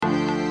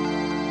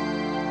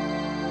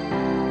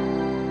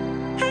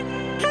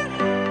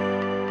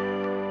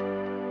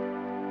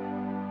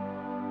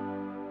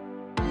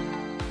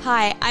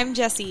Hi, I'm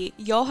Jessie,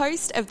 your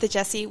host of the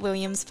Jessie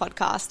Williams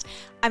podcast.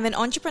 I'm an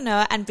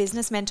entrepreneur and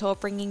business mentor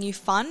bringing you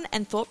fun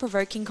and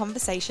thought-provoking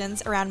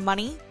conversations around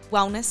money,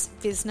 wellness,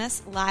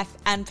 business, life,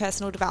 and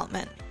personal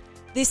development.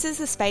 This is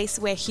the space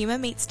where humour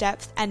meets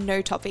depth and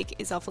no topic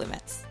is off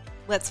limits.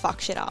 Let's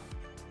fuck shit up.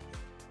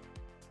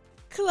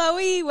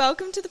 Chloe,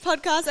 welcome to the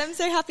podcast. I'm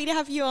so happy to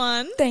have you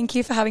on. Thank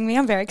you for having me.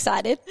 I'm very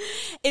excited.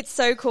 It's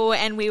so cool.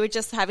 And we were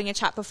just having a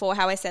chat before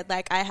how I said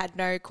I had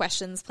no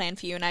questions planned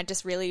for you and I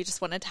just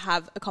wanted to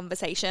have a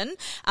conversation,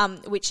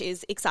 which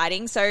is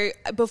exciting. So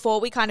before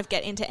we kind of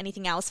get into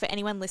anything else, for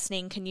anyone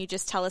listening, can you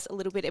just tell us a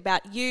little bit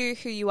about you,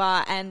 who you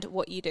are and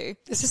what you do?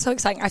 This is so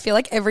exciting. I feel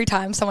like every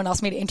time someone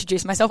asks me to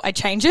introduce myself, I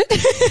change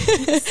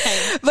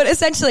it. But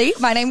essentially,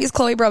 my name is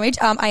Chloe Bromage.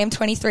 I am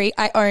 23.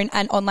 I own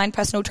an online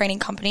personal training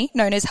company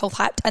known as Health.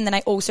 And then I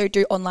also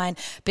do online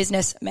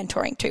business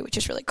mentoring too, which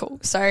is really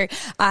cool. So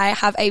I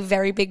have a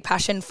very big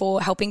passion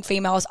for helping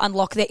females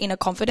unlock their inner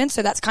confidence.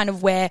 So that's kind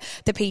of where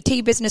the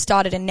PT business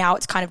started. And now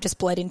it's kind of just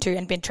bled into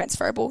and been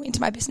transferable into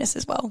my business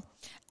as well.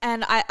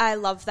 And I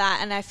love that.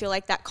 And I feel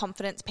like that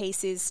confidence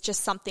piece is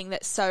just something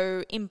that's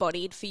so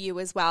embodied for you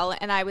as well.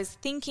 And I was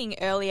thinking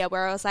earlier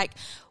where I was like,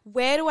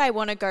 where do I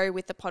want to go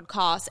with the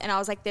podcast? And I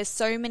was like, there's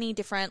so many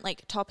different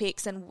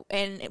topics and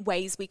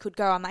ways we could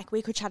go. I'm like,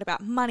 we could chat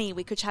about money.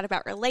 We could chat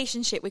about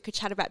relationship. We could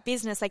chat about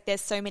business. There's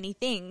so many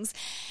things.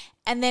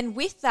 And then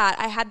with that,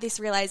 I had this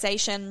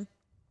realization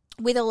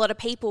with a lot of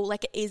people,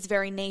 it is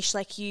very niche.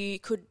 You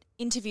could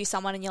interview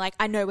someone and you're like,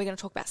 I know we're going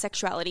to talk about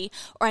sexuality,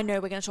 or I know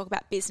we're going to talk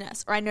about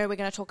business, or I know we're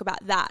going to talk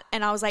about that.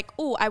 And I was like,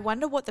 oh, I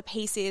wonder what the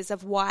piece is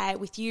of why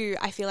with you,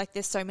 I feel like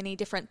there's so many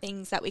different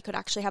things that we could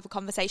actually have a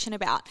conversation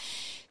about.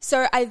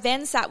 So I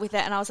then sat with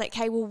it and I was like,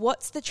 okay, well,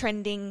 what's the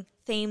trending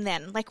theme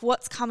then?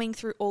 What's coming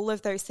through all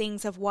of those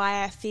things of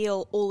why I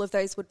feel all of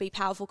those would be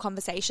powerful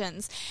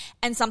conversations?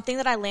 And something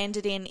that I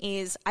landed in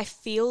is I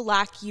feel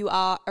like you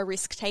are a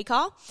risk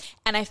taker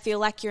and I feel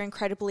like you're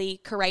incredibly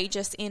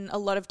courageous in a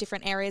lot of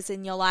different areas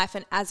in your life.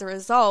 And as a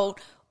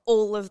result,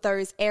 all of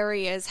those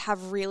areas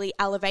have really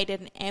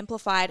elevated and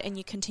amplified and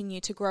you continue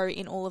to grow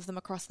in all of them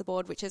across the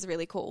board, which is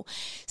really cool.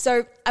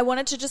 So I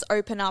wanted to just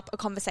open up a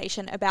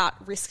conversation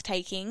about risk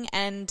taking,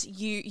 and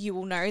you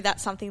will know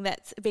that's something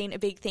that's been a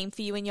big theme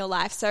for you in your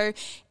life. So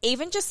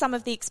even just some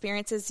of the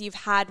experiences you've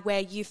had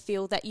where you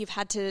feel that you've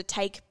had to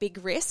take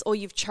big risks or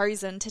you've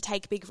chosen to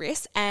take big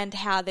risks and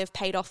how they've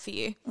paid off for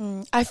you.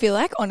 I feel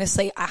like,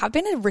 honestly, I have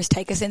been a risk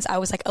taker since I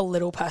was a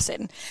little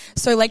person.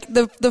 So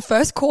the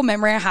first core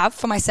memory I have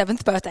for my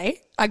 7th birthday,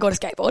 I got a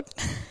skateboard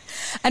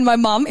and my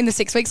mum in the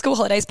 6-week school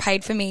holidays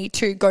paid for me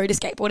to go to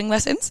skateboarding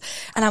lessons.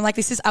 And I'm like,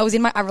 I was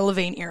in my Avril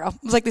Lavigne era. I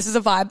was like, this is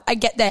a vibe. I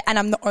get there and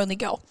I'm the only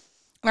girl.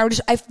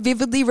 And I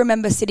vividly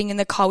remember sitting in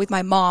the car with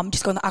my mom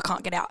just going, I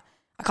can't get out.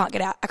 I can't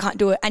get out. I can't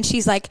do it. And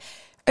she's like,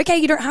 okay,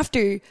 you don't have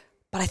to,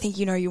 but I think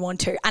you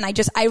want to. And I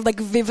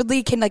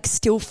vividly can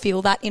still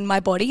feel that in my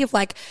body of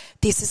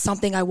this is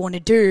something I want to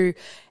do.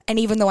 And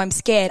even though I'm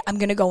scared, I'm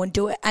going to go and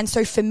do it. And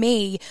so for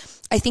me,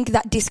 I think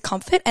that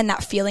discomfort and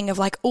that feeling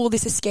of oh,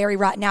 this is scary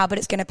right now, but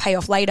it's going to pay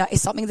off later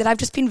is something that I've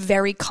just been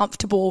very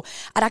comfortable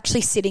at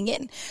actually sitting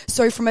in.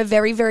 So from a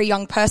very, very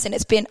young person,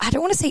 it's been, I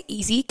don't want to say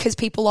easy because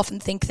people often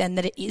think then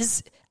that it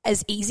is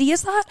as easy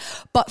as that.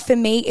 But for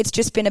me, it's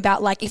just been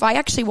about if I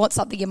actually want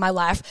something in my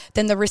life,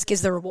 then the risk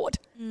is the reward.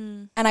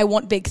 And I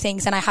want big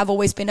things. And I have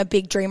always been a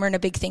big dreamer and a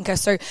big thinker.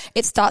 So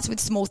it starts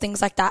with small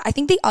things like that. I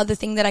think the other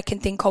thing that I can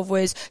think of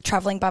was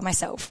traveling by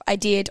myself. I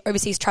did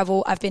overseas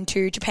travel. I've been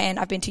to Japan.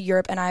 I've been to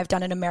Europe, and I've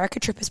done an America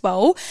trip as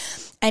well.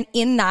 And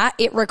in that,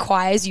 it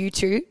requires you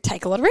to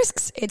take a lot of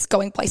risks. It's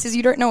going places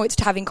you don't know. It's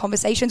having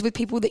conversations with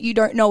people that you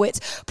don't know.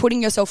 It's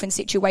putting yourself in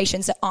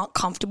situations that aren't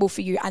comfortable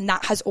for you. And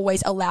that has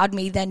always allowed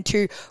me then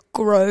to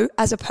grow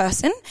as a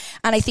person.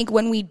 And I think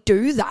when we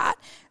do that,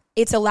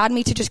 it's allowed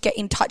me to just get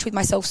in touch with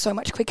myself so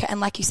much quicker. And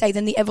like you say,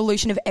 then the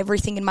evolution of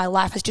everything in my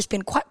life has just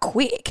been quite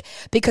quick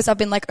because I've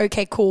been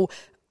okay, cool,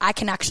 I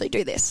can actually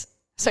do this.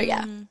 So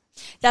yeah.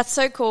 That's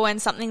so cool. And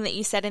something that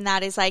you said in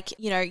that is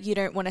you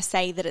don't want to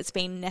say that it's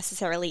been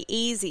necessarily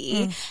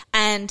easy.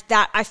 And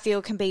that I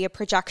feel can be a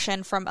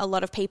projection from a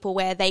lot of people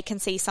where they can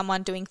see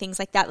someone doing things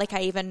like that.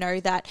 I even know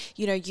that,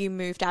 you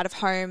moved out of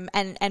home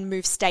and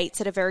moved states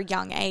at a very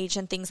young age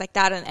and things like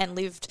that and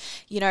lived,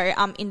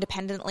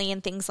 independently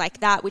and things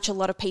like that, which a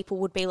lot of people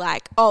would be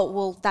like, oh,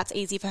 well, that's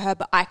easy for her,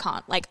 but I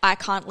can't. I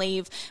can't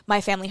leave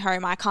my family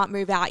home. I can't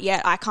move out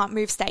yet. I can't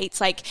move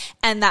states.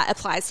 And that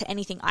applies to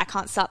anything. I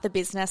can't start the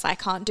business. I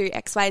can't do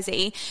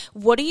XYZ.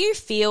 What do you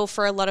feel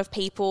for a lot of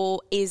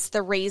people is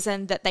the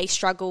reason that they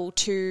struggle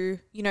to,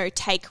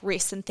 take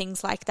risks and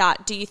things like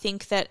that? Do you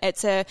think that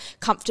it's a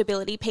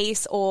comfortability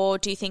piece, or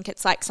do you think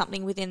it's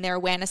something within their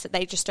awareness that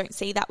they just don't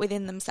see that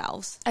within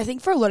themselves? I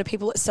think for a lot of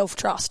people, it's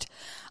self-trust.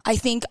 I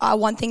think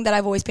one thing that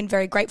I've always been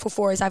very grateful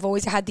for is I've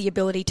always had the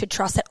ability to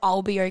trust that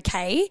I'll be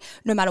okay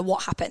no matter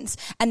what happens.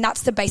 And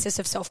that's the basis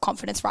of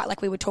self-confidence, right?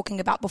 Like we were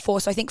talking about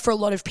before. So I think for a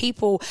lot of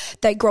people,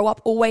 they grow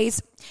up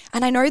always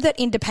And I know that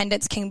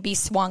independence can be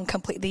swung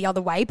completely the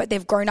other way, but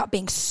they've grown up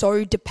being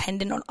so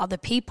dependent on other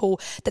people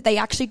that they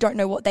actually don't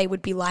know what they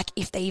would be like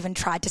if they even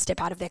tried to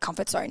step out of their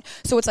comfort zone.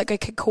 So it's like,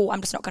 okay, cool,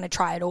 I'm just not going to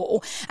try at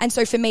all. And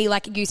so for me,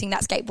 like using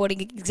that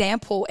skateboarding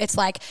example, it's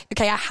like,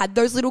 okay, I had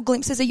those little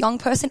glimpses as a young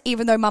person,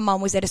 even though my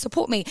mum was there to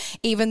support me,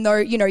 even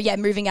though,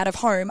 moving out of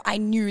home, I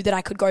knew that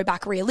I could go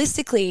back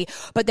realistically,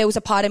 but there was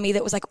a part of me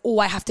that was like, oh,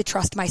 I have to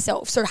trust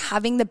myself. So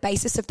having the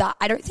basis of that,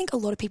 I don't think a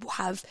lot of people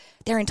have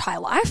their entire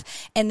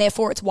life, and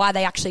therefore it's why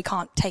they actually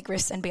can't take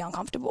risks and be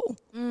uncomfortable.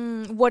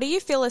 What do you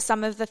feel are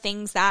some of the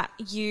things that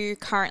you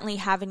currently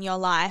have in your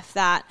life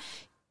that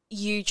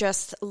you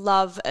just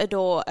love,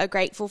 adore, are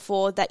grateful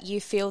for, that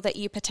you feel that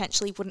you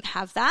potentially wouldn't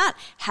have that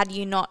had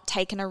you not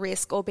taken a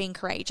risk or been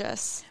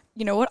courageous?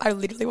 You know what? I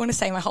literally want to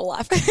say my whole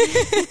life.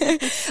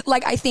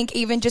 Like, I think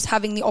even just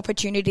having the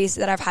opportunities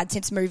that I've had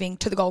since moving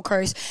to the Gold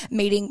Coast,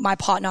 meeting my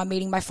partner,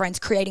 meeting my friends,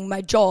 creating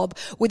my job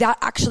without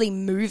actually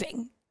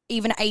moving.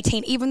 Even at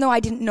 18, even though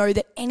I didn't know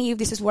that any of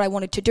this is what I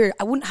wanted to do,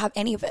 I wouldn't have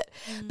any of it.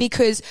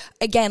 Because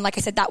again, like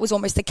I said, that was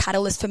almost the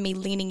catalyst for me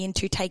leaning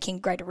into taking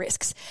greater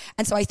risks.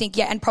 And so I think,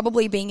 and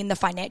probably being in the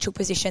financial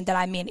position that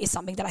I'm in is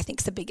something that I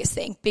think is the biggest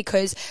thing,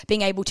 because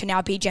being able to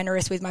now be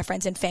generous with my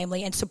friends and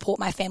family and support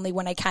my family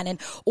when I can,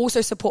 and also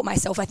support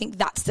myself, I think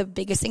that's the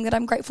biggest thing that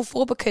I'm grateful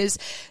for, because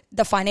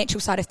the financial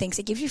side of things,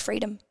 it gives you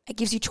freedom, it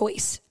gives you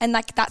choice. And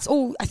like, that's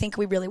all I think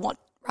we really want,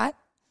 right?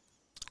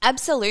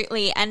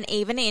 Absolutely. And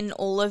even in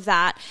all of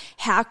that,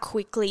 how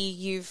quickly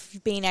you've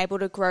been able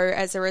to grow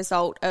as a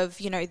result of,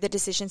 the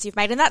decisions you've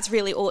made. And that's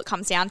really all it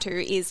comes down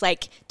to, is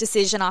like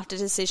decision after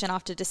decision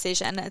after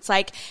decision. It's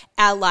like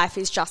our life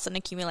is just an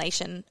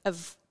accumulation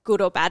of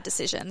good or bad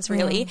decisions,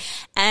 really.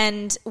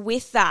 And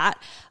with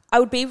that, I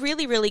would be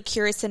really, really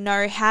curious to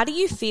know, how do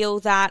you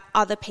feel that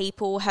other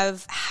people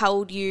have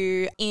held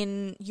you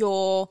in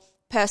your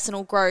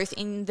personal growth,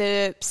 in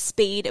the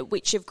speed at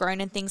which you've grown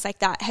and things like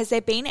that? Has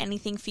there been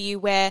anything for you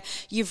where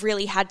you've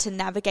really had to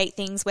navigate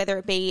things, whether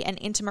it be an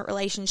intimate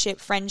relationship,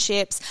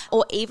 friendships,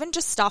 or even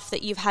just stuff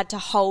that you've had to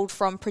hold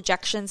from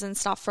projections and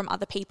stuff from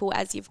other people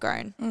as you've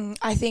grown?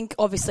 I think,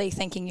 obviously,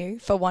 thanking you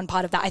for one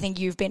part of that. I think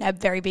you've been a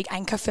very big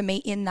anchor for me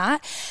in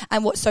that.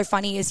 And what's so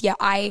funny is,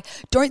 I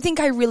don't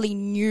think I really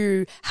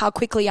knew how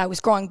quickly I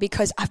was growing,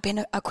 because I've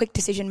been a quick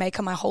decision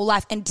maker my whole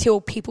life, until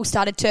people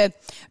started to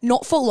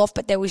not fall off,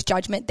 but there was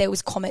judgment, there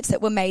was comments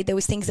that were made, there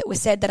was things that were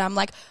said that I'm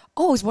like,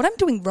 oh, is what I'm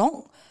doing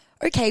wrong?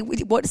 Okay,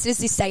 what does this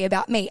say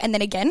about me? And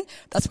then again,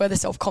 that's where the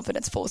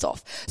self-confidence falls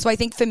off. So I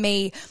think for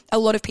me, a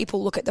lot of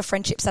people look at the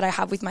friendships that I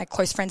have with my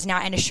close friends now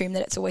and assume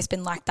that it's always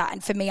been like that.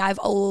 And for me, I've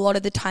a lot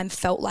of the time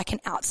felt like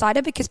an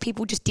outsider, because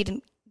people just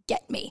didn't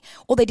get me,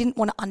 or they didn't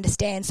want to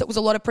understand. So it was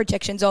a lot of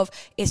projections of,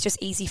 it's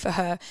just easy for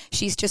her,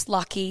 she's just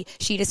lucky,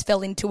 she just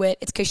fell into it,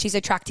 it's because she's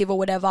attractive or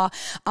whatever.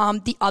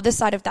 The other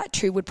side of that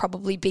too would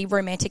probably be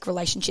romantic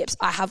relationships.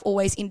 I have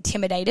always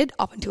intimidated,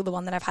 up until the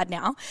one that I've had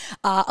now,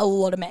 a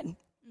lot of men.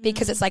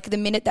 Because it's like, the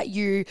minute that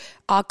you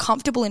are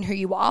comfortable in who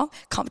you are,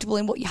 comfortable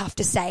in what you have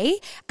to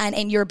say, and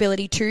in your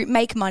ability to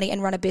make money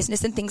and run a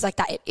business and things like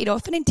that, it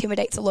often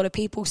intimidates a lot of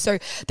people. So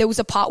there was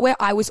a part where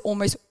I was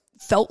almost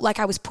felt like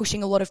I was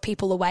pushing a lot of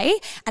people away,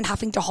 and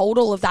having to hold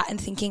all of that and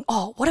thinking,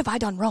 oh, what have I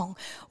done wrong?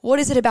 What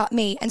is it about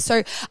me? And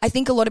so I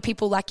think a lot of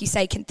people, like you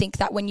say, can think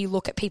that when you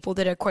look at people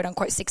that are quote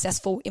unquote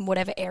successful in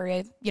whatever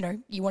area,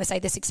 you want to say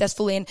they're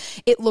successful in,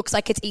 it looks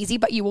like it's easy,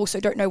 but you also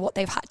don't know what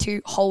they've had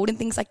to hold and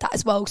things like that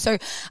as well. So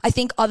I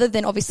think, other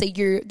than obviously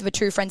you, the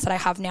two friends that I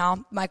have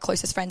now, my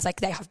closest friends,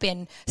 like, they have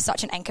been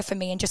such an anchor for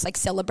me, and just like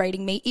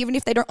celebrating me, even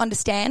if they don't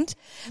understand.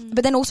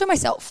 But then also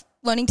myself,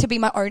 learning to be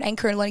my own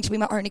anchor and learning to be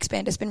my own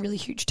expander has been really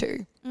huge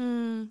too.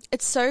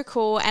 It's so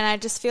cool. And I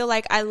just feel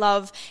like I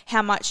love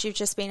how much you've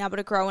just been able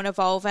to grow and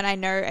evolve. And I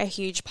know a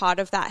huge part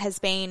of that has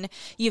been,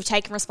 you've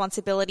taken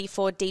responsibility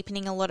for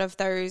deepening a lot of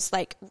those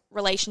like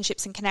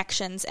relationships and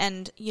connections,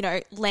 and,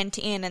 lent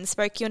in and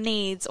spoke your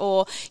needs,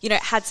 or,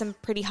 had some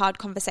pretty hard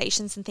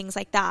conversations and things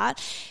like that,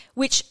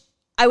 which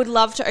I would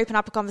love to open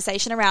up a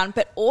conversation around.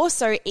 But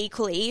also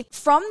equally,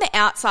 from the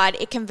outside,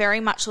 it can very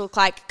much look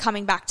like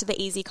coming back to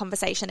the easy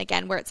conversation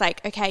again, where it's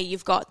like, okay,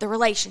 you've got the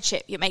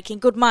relationship, you're making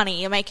good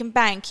money, you're making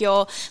bank,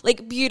 you're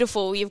like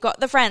beautiful, you've got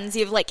the friends,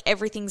 you've like,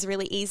 everything's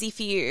really easy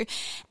for you.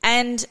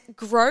 And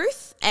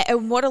growth,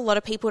 and what a lot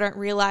of people don't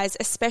realize,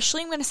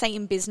 especially I'm going to say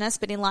in business,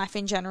 but in life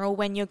in general,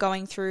 when you're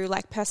going through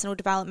like personal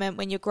development,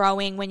 when you're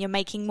growing, when you're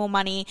making more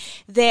money,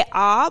 there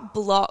are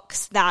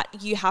blocks that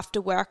you have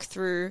to work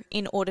through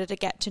in order to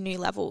get to new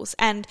levels.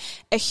 And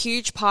a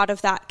huge part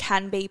of that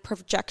can be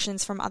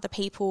projections from other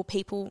people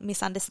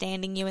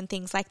misunderstanding you and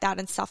things like that,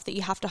 and stuff that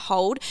you have to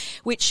hold,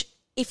 which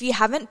if you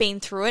haven't been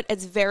through it,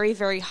 it's very,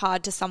 very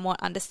hard to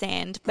somewhat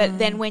understand. But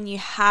then when you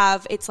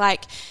have, it's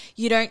like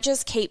you don't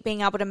just keep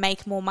being able to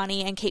make more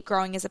money and keep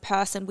growing as a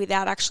person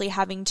without actually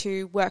having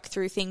to work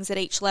through things at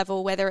each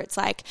level, whether it's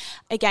like,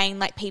 again,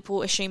 like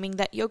people assuming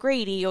that you're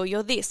greedy or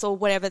you're this or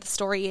whatever the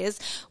story is.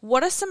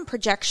 What are some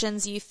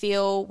projections you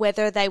feel,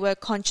 whether they were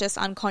conscious,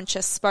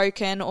 unconscious,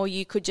 spoken, or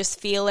you could just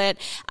feel it,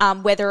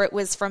 whether it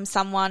was from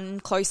someone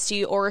close to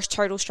you or a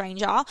total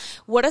stranger?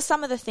 What are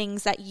some of the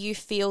things that you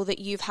feel that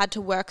you've had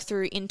to work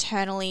through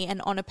internally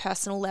and on a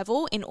personal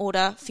level in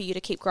order for you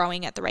to keep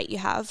growing at the rate you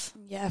have?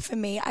 Yeah, for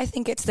me, I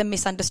think it's the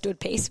misunderstood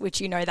piece, which,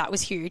 that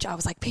was huge. I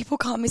was like, people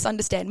can't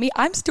misunderstand me.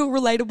 I'm still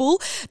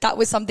relatable. That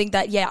was something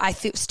that, I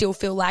still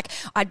feel like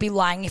I'd be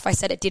lying if I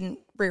said it didn't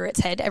rear its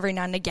head every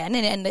now and again,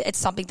 and it's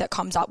something that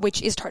comes up,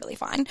 which is totally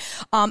fine.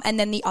 And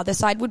then the other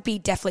side would be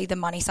definitely the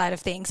money side of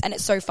things. And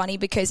it's so funny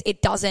because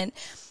it doesn't,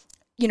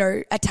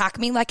 attack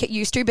me like it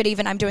used to. But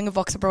even I'm doing a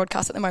Voxer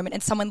broadcast at the moment,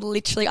 and someone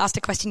literally asked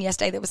a question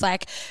yesterday that was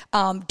like,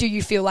 do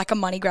you feel like a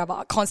money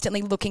grabber,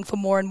 constantly looking for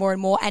more and more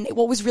and more? And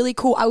what was really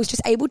cool, I was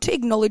just able to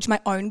acknowledge my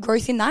own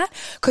growth in that.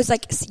 Because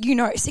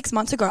 6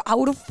 months ago, I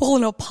would have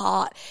fallen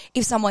apart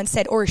if someone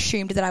said or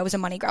assumed that I was a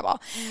money grabber,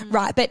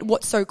 right? But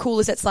what's so cool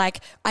is it's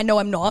like, I know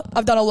I'm not.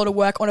 I've done a lot of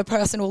work on a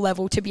personal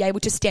level to be able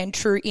to stand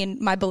true in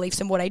my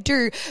beliefs and what I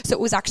do. So it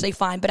was actually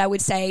fine. But I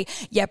would say,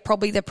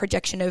 probably the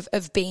projection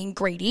of being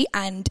greedy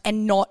and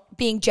not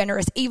being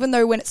generous, even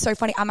though when it's so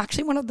funny, I'm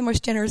actually one of the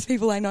most generous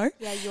people I know.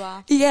 Yeah, you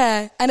are.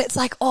 Yeah. And it's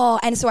like,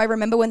 and so I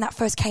remember when that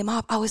first came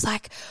up, I was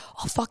like,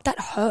 oh, fuck, that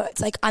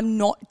hurts. Like, I'm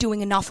not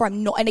doing enough, or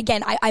I'm not. And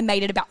again, I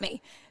made it about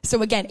me.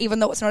 So again, even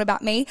though it's not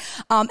about me.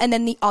 And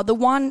then the other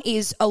one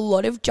is a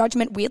lot of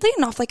judgment, weirdly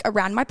enough, like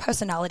around my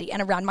personality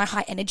and around my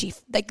high energy.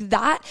 Like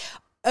that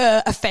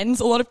offends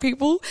a lot of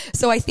people.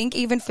 So I think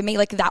even for me,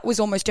 like that was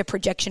almost a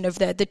projection of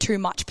the too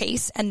much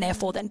piece, and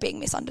therefore then being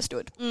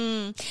misunderstood.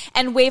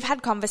 And we've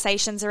had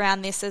conversations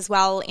around this as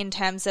well in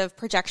terms of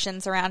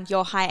projections around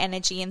your high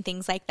energy and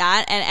things like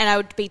that. And I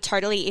would be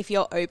totally, if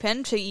you're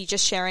open to you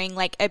just sharing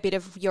like a bit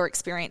of your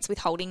experience with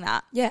holding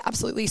that. Yeah,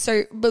 absolutely.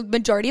 So the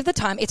majority of the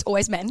time it's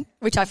always men,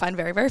 which I find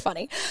very, very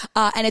funny.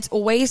 And it's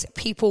always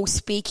people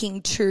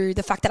speaking to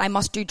the fact that I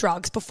must do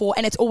drugs before,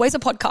 and it's always a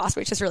podcast,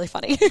 which is really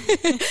funny.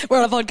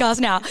 We're on a podcast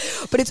now.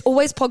 But it's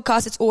always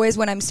podcasts. It's always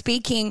when I'm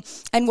speaking.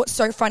 And what's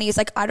so funny is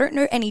like, I don't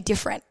know any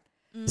different.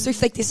 So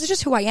it's like, this is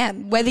just who I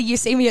am, whether you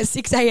see me at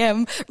 6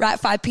 a.m., right,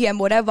 5 p.m.,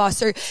 whatever.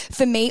 So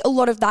for me, a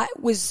lot of that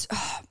was,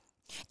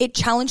 it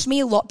challenged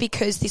me a lot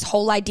because this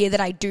whole idea that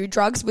I do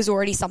drugs was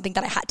already something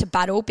that I had to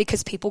battle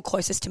because people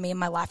closest to me in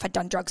my life had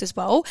done drugs as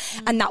well.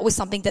 And that was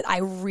something that I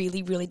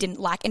really, really didn't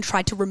like and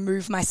tried to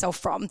remove myself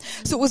from.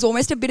 So it was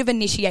almost a bit of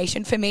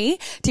initiation for me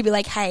to be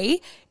like,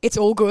 hey, it's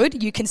all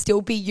good. You can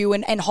still be you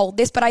and hold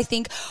this. But I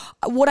think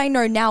what I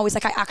know now is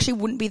like, I actually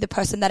wouldn't be the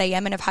person that I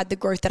am and have had the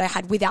growth that I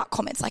had without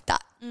comments like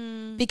that.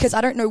 Because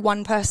I don't know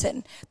one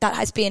person that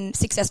has been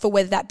successful,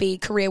 whether that be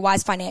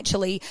career-wise,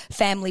 financially,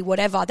 family,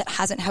 whatever, that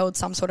hasn't held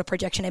some sort of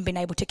projection and been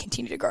able to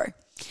continue to grow.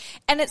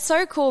 And it's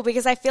so cool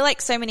because I feel like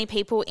so many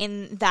people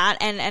in that,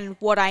 and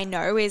what I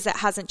know is it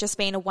hasn't just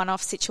been a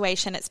one-off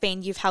situation. It's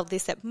been, you've held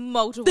this at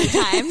multiple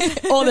times.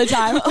 All the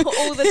time.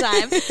 All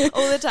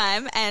the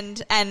time.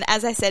 And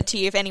as I said to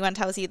you, if anyone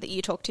tells you that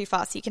you talk too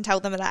fast, you can tell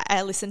them that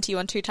I listen to you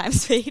on 2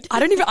 times speed. I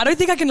don't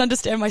think I can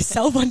understand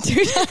myself on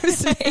 2 times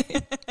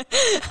speed.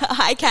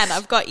 I can,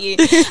 I've got you.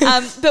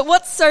 But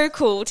what's so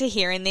cool to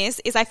hear in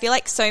this is I feel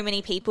like so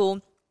many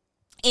people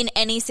in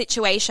any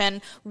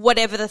situation,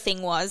 whatever the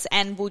thing was,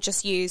 and we'll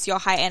just use your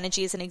high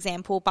energy as an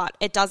example, but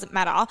it doesn't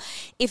matter.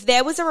 If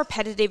there was a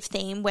repetitive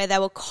theme where they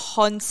were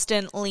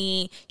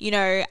constantly,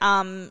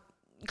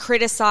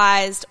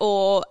 criticized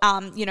or,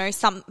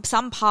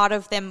 some part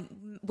of them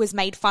was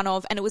made fun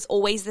of, and it was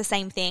always the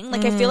same thing.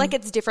 Like, I feel like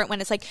it's different when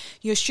it's like,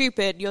 you're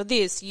stupid, you're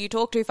this, you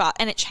talk too fast,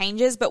 and it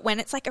changes. But when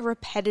it's like a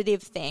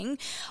repetitive thing,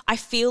 I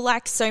feel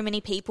like so many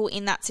people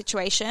in that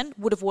situation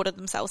would have watered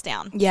themselves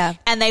down. Yeah.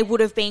 And they would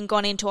have been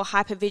gone into a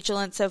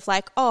hypervigilance of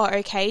like, oh,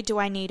 okay, do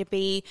I need to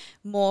be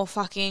more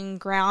fucking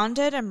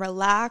grounded and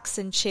relax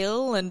and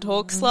chill and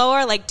talk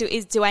slower? Like,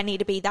 do I need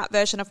to be that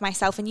version of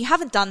myself? And you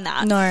haven't done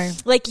that. No.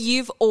 Like,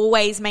 you've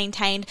always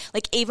maintained,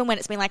 like, even when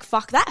it's been like,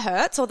 fuck, that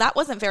hurts, or that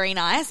wasn't very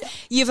nice,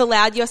 you've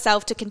allowed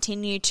yourself to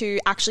continue to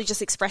actually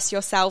just express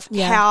yourself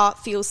how it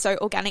feels so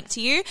organic to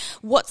you.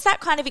 What's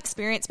that kind of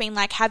experience been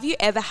like? Have you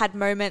ever had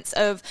moments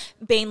of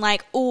being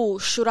like, oh,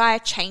 should I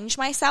change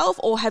myself?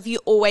 Or have you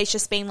always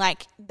just been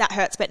like, that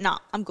hurts, but nah,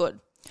 I'm good?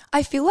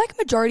 I feel like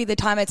majority of the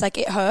time it's like,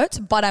 it hurts,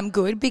 but I'm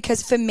good,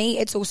 because for me,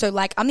 it's also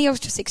like, I'm the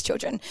oldest of 6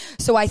 children.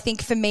 So I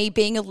think for me,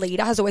 being a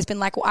leader has always been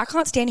like, well, I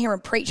can't stand here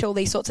and preach all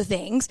these sorts of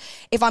things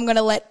if I'm going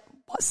to let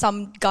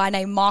some guy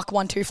named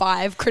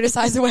Mark125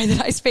 criticize the way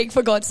that I speak,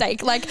 for God's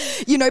sake. Like,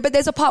 you know, but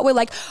there's a part where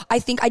like, I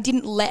think I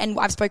didn't and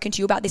I've spoken to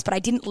you about this, but I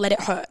didn't let it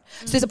hurt.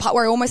 So there's a part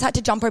where I almost had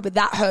to jump over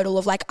that hurdle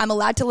of like, I'm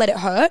allowed to let it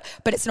hurt,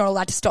 but it's not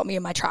allowed to stop me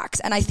in my tracks.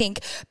 And I think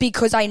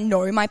because I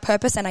know my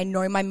purpose and I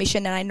know my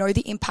mission and I know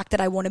the impact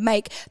that I want to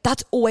make,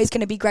 that's always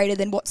going to be greater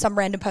than what some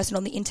random person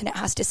on the internet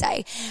has to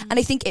say. And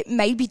I think it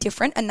may be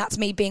different. And that's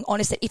me being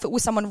honest, that if it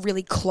was someone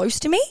really close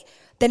to me,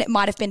 then it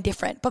might have been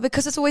different. But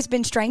because it's always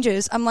been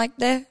strangers, I'm like,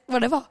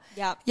 whatever.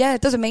 Yeah,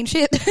 it doesn't mean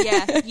shit.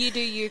 Yeah, you do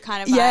you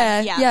kind of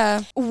vibe.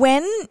 Yeah.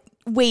 When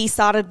we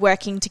started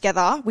working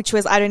together, which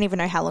was, I don't even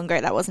know how long ago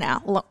that was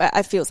now.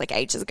 It feels like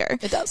ages ago.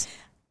 It does.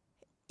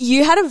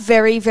 You had a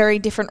very, very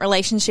different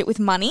relationship with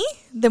money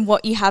than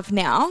what you have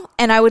now.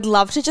 And I would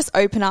love to just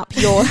open up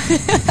your...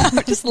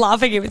 I'm just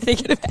laughing even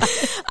thinking about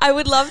it. I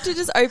would love to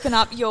just open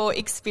up your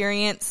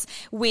experience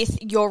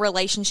with your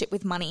relationship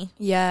with money.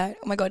 Yeah.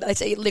 Oh my God.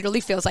 It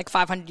literally feels like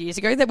 500 years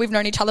ago that we've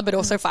known each other, but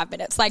also 5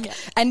 minutes. Like,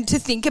 and to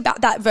think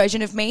about that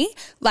version of me,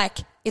 like,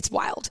 it's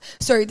wild.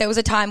 So there was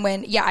a time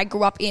when, I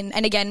grew up in,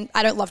 and again,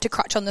 I don't love to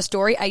crutch on the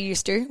story. I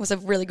used to. It was a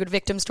really good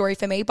victim story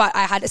for me, but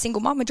I had a single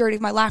mom majority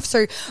of my life.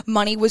 So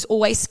money was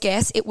always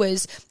scarce. It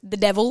was the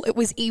devil. It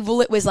was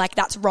evil. It was like,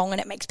 that's wrong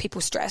and it makes people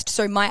stressed.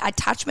 So my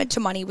attachment to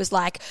money was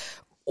like,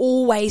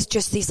 always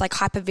just this like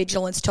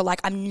hypervigilance to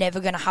like, I'm never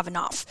going to have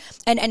enough.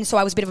 And so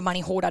I was a bit of a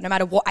money hoarder. No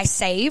matter what I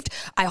saved,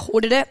 I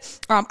hoarded it.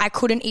 I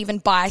couldn't even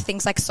buy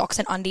things like socks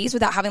and undies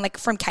without having like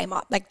from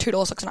Kmart, like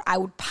 $2 socks. And I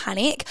would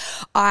panic.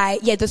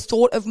 The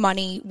thought of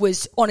money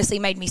was honestly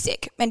made me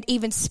sick. And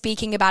even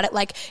speaking about it,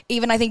 like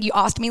even I think you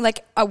asked me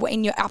like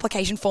in your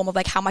application form of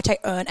like how much I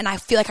earn. And I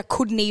feel like I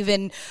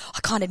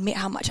can't admit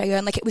how much I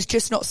earn. Like it was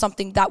just not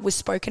something that was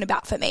spoken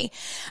about for me.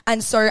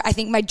 And so I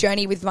think my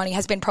journey with money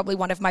has been probably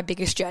one of my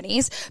biggest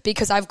journeys,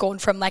 because I've gone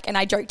from like, and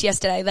I joked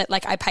yesterday that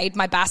like I paid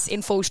my BAS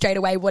in full straight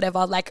away,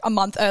 whatever, like a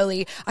month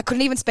early. I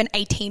couldn't even spend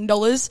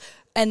 $18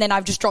 and then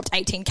I've just dropped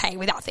 18K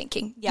without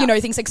thinking, you know,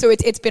 things like, so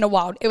it's been a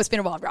wild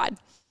ride.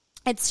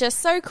 It's just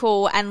so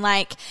cool. And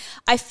like,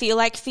 I feel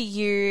like for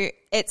you,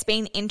 it's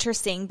been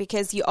interesting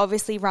because you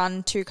obviously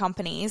run 2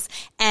 companies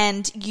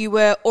and you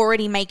were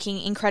already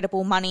making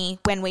incredible money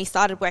when we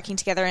started working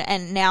together.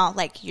 And now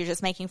like you're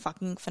just making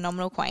fucking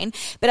phenomenal coin.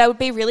 But I would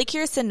be really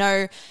curious to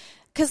know,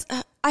 because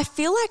I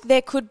feel like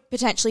there could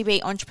potentially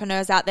be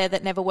entrepreneurs out there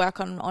that never work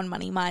on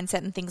money mindset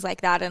and things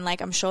like that. And like,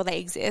 I'm sure they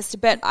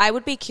exist, but I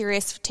would be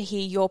curious to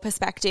hear your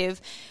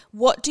perspective.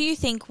 What do you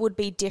think would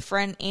be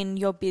different in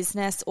your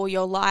business or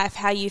your life,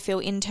 how you feel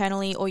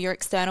internally or your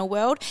external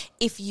world,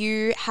 if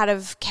you had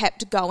have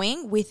kept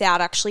going without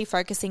actually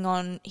focusing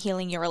on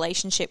healing your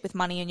relationship with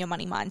money and your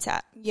money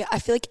mindset? Yeah, I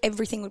feel like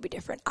everything would be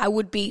different. I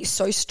would be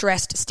so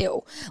stressed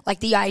still. Like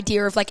the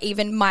idea of like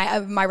even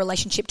my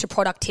relationship to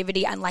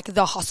productivity and like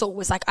the hustle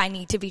was like, I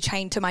need to be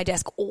chained to my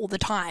desk all the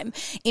time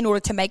in order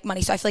to make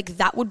money. So I feel like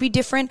that would be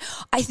different.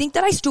 I think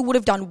that I still would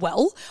have done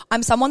well.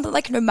 I'm someone that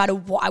like no matter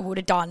what I would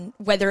have done,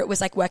 whether it was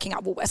like working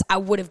at Woolworths, I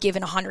would have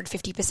given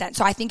 150%.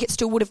 So I think it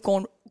still would have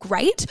gone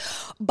great.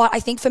 But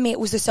I think for me, it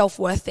was a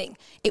self-worth thing.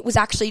 It was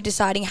actually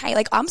deciding, hey,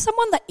 like I'm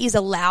someone that is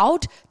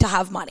allowed to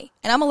have money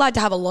and I'm allowed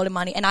to have a lot of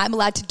money and I'm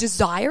allowed to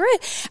desire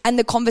it and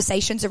the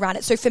conversations around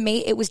it. So for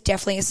me, it was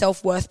definitely a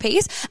self-worth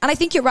piece. And I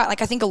think you're right.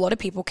 Like I think a lot of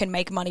people can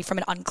make money from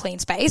an unclean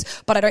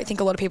space, but I don't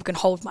think a lot of people can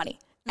hold money.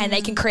 And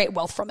they can create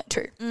wealth from it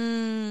too.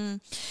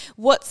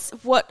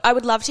 What I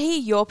would love to hear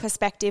your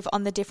perspective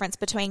on the difference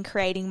between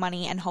creating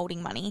money and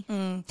holding money.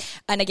 And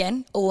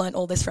again, I'll learn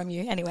all this from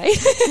you anyway.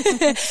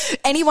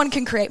 Anyone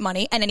can create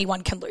money and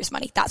anyone can lose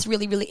money. That's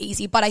really, really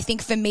easy. But I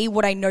think for me,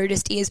 what I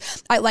noticed is,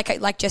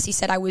 like Jessie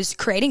said, I was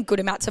creating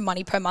good amounts of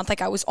money per month.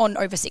 Like I was on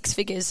over 6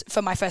 figures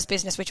for my first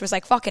business, which was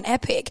like fucking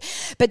epic.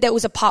 But there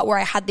was a part where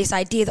I had this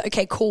idea that,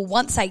 okay, cool,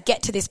 once I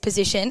get to this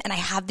position and I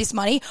have this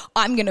money,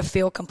 I'm going to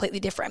feel completely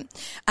different.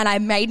 And I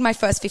made my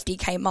first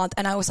 50K month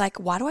and I was like,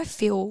 why do I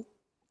feel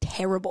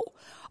terrible?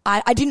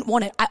 I didn't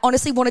want it. I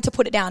honestly wanted to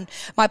put it down.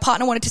 My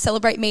partner wanted to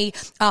celebrate me.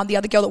 The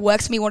other girl that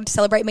works for me wanted to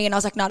celebrate me. And I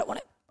was like, no, I don't want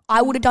it.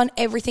 I would have done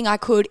everything I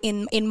could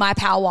in my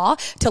power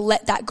to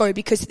let that go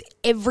because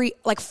every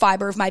like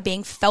fiber of my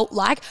being felt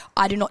like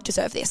I do not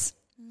deserve this.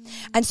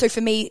 And so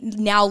for me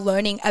now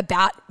learning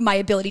about my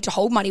ability to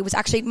hold money was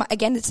actually,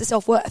 again, it's the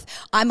self-worth.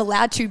 I'm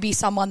allowed to be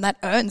someone that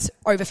earns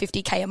over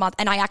 50K a month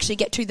and I actually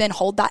get to then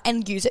hold that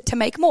and use it to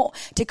make more,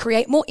 to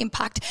create more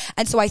impact.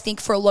 And so I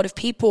think for a lot of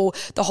people,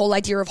 the whole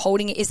idea of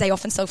holding it is they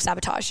often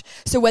self-sabotage.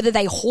 So whether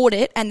they hoard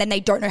it and then they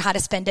don't know how to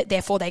spend it,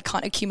 therefore they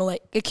can't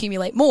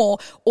accumulate more,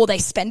 or they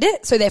spend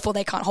it, so therefore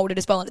they can't hold it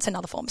as well. And it's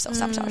another form of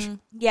self-sabotage.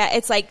 Yeah,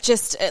 it's like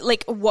just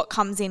like what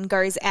comes in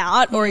goes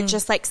out, or it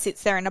just like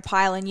sits there in a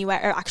pile and you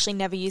actually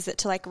never use it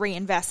to like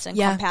reinvest and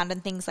compound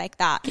and things like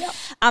that.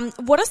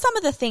 What are some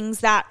of the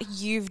things that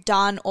you've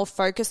done or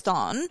focused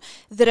on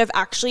that have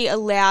actually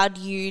allowed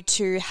you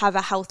to have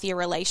a healthier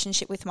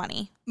relationship with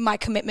money? my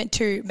commitment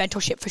to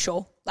mentorship for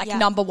sure.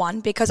 Number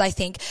one, because I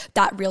think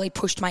that really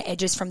pushed my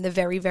edges from the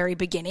very, very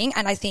beginning.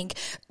 And I think,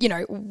 you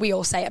know, we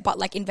all say it, but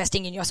like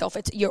investing in yourself,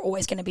 you're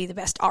always going to be the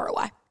best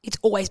ROI. It's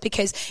always,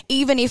 because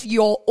even if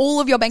all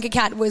of your bank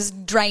account was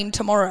drained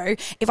tomorrow,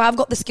 if I've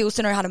got the skills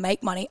to know how to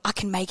make money, I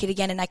can make it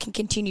again and I can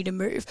continue to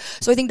move.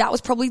 So I think that was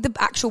probably the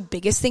actual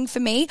biggest thing for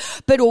me.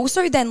 But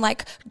also then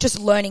like just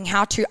learning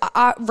how to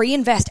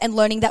reinvest and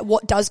learning that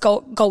what does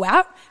go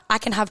out, I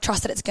can have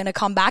trust that it's going to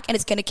come back and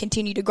it's going to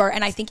continue to grow.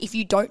 And I think if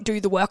you don't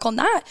do the work on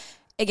that,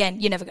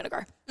 again, you're never going to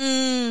grow.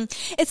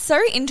 It's so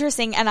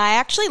interesting. And I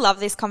actually love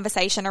this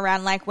conversation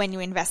around like when you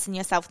invest in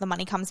yourself, the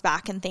money comes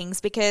back and things,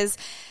 because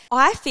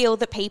I feel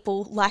that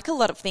people, like a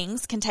lot of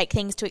things, can take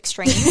things to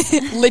extremes.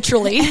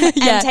 Literally.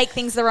 And take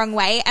things the wrong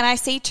way. And I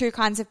see two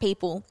kinds of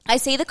people. I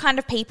see the kind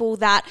of people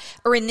that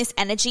are in this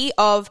energy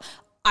of,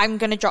 I'm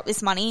going to drop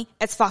this money.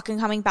 It's fucking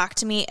coming back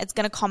to me. It's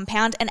going to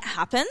compound, and it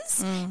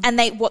happens. And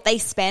what they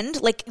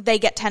spend, like they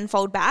get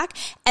tenfold back.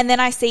 And then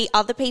I see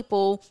other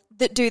people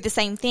that do the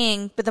same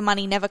thing, but the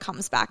money never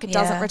comes back. It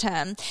doesn't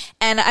return.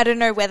 And I don't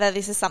know whether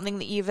this is something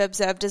that you've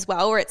observed as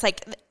well, or it's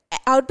like,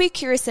 I would be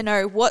curious to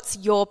know what's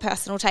your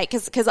personal take,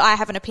 because I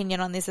have an opinion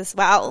on this as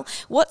well.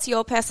 What's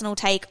your personal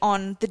take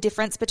on the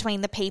difference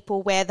between the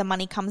people where the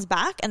money comes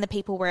back and the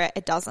people where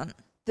it doesn't?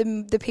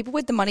 The people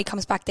with the money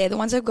comes back, they're the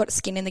ones who've got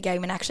skin in the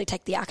game and actually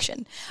take the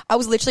action. I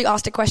was literally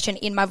asked a question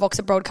in my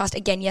Voxer broadcast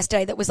again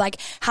yesterday that was like,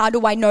 how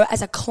do I know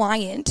as a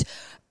client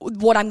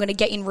what I'm going to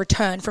get in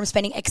return from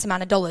spending X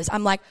amount of dollars?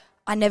 I'm like,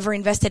 I never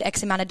invested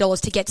X amount of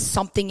dollars to get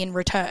something in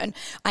return.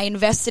 I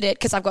invested it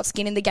because I've got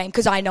skin in the game,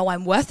 because I know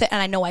I'm worth it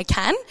and I know I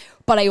can,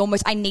 but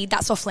I need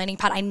that soft landing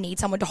pad. I need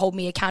someone to hold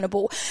me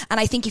accountable. And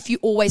I think if you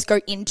always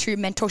go into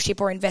mentorship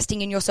or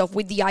investing in yourself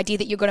with the idea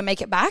that you're going to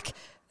make it back,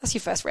 that's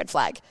your first red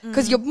flag,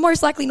 because you're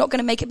most likely not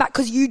going to make it back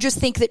because you just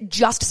think that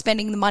just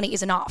spending the money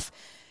is enough.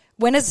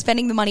 When has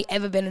spending the money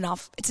ever been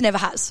enough? It never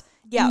has.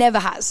 Yeah. Never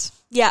has.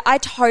 Yeah, I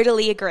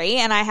totally agree.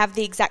 And I have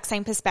the exact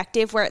same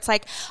perspective where it's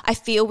like, I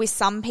feel with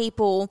some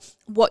people,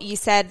 what you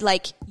said,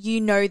 like, you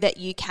know that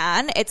you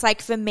can. It's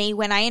like for me,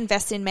 when I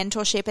invest in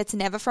mentorship, it's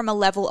never from a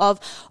level of,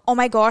 oh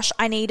my gosh,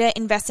 I need to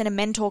invest in a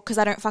mentor because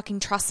I don't fucking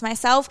trust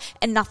myself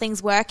and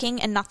nothing's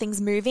working and nothing's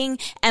moving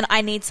and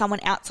I need someone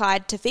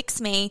outside to fix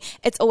me.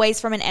 It's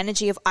always from an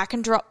energy of, I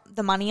can drop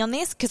the money on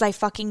this because I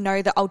fucking know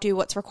that I'll do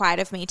what's required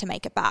of me to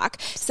make it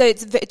back. So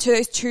it's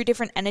those two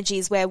different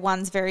energies where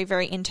one's very,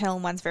 very internal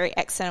and one's very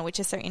external, which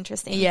is so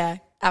interesting. Yeah,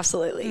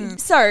 absolutely.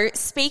 So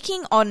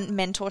speaking on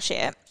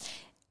mentorship,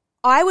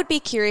 I would be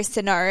curious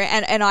to know,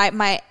 and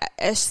my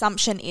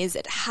assumption is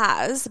it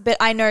has, but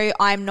I know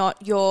I'm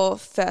not your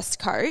first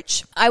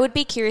coach. I would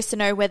be curious to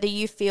know whether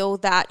you feel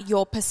that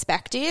your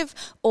perspective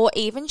or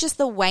even just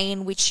the way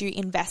in which you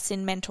invest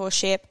in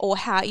mentorship or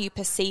how you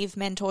perceive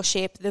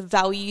mentorship, the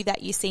value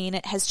that you see in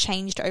it has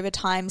changed over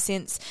time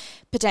since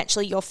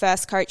potentially your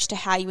first coach to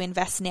how you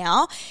invest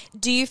now.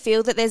 Do you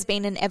feel that there's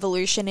been an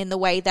evolution in the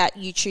way that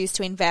you choose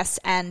to invest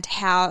and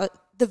how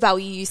the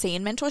value you see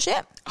in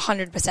mentorship?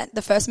 100%.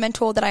 The first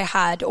mentor that I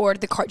had, or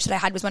the coach that I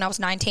had, was when I was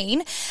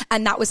 19.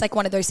 And that was like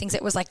one of those things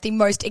that was like the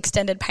most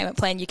extended payment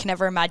plan you can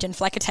ever imagine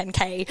for like a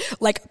 10K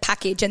like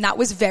package. And that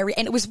was and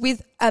it was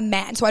with a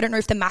man. So I don't know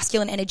if the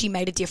masculine energy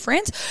made a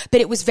difference, but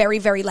it was very,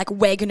 very like,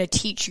 we're going to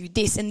teach you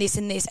this and this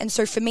and this. And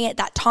so for me at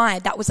that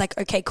time, that was like,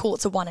 okay, cool.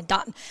 It's a one and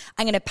done.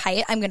 I'm going to pay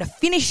it. I'm going to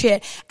finish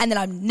it. And then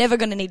I'm never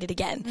going to need it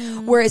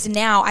again. Whereas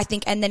now I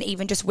think, and then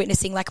even just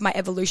witnessing like my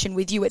evolution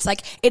with you, it's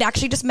like, it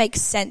actually just makes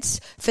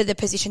sense for the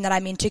position that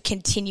I'm in to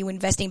continue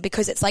investing,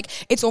 because it's like,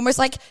 it's almost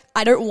like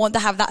I don't want to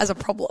have that as a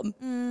problem.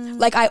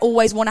 Like I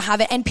always want to have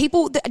it. And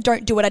people that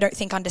don't do it, I don't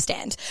think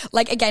understand.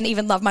 Like again,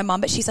 even love my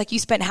mum, but she's like, you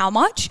spent how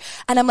much?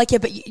 And I'm like, yeah,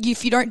 but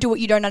if you don't do what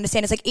you don't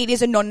understand, it's like, it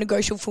is a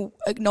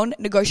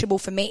non-negotiable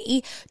for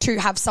me to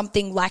have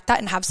something like that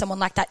and have someone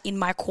like that in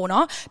my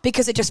corner,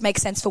 because it just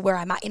makes sense for where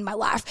I'm at in my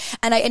life.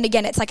 And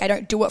again, it's like, I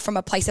don't do it from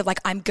a place of like,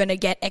 I'm going to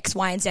get X,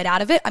 Y, and Z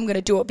out of it. I'm going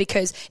to do it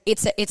because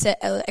it's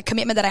a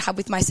commitment that I have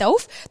with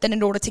myself, that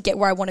in order to get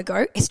where I want to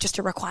go, it's just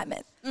a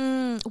requirement.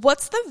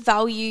 What's the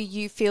value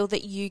you feel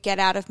that you get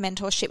out of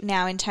mentorship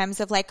now in terms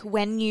of like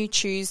when you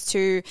choose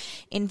to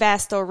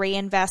invest or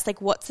reinvest?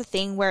 Like what's the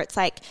thing where it's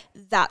like,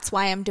 that's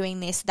why I'm doing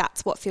this,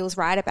 that's what feels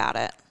right about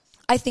it?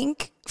 I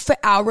think for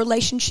our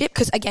relationship,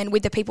 because again,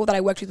 with the people that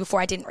I worked with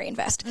before, I didn't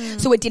reinvest.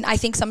 So it didn't, I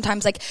think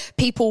sometimes like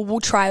people will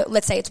try,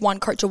 let's say it's one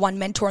coach or one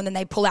mentor and then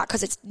they pull out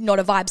because it's not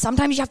a vibe.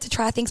 Sometimes you have to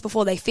try things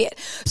before they fit.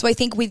 So I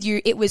think with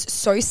you, it was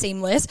so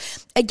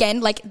seamless. Again,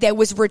 like there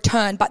was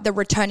return, but the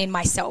return in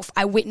myself.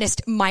 I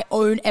witnessed my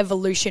own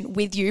evolution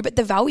with you, but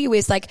the value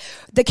is like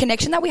the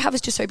connection that we have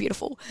is just so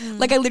beautiful.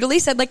 Like I literally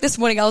said like this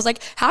morning, I was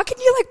like, how can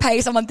you like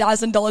pay someone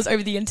 $1,000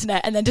 over the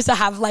internet and then just to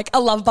have like a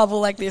love bubble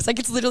like this? Like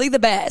it's literally the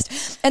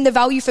best. And the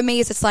value for me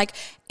is it's like,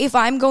 if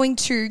I'm going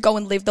to go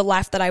and live the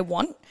life that I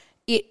want,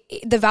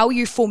 the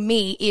value for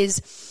me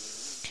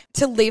is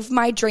to live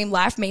my dream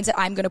life means that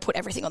I'm going to put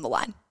everything on the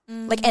line.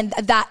 Like, and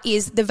that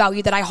is the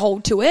value that I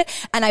hold to it.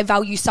 And I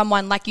value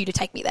someone like you to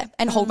take me there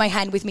and hold my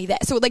hand with me there.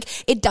 So like,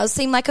 it does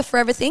seem like a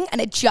forever thing,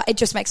 and it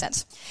just makes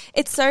sense.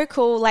 It's so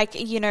cool. Like,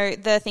 you know,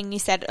 the thing you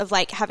said of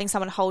like having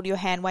someone hold your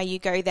hand while you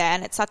go there.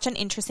 And it's such an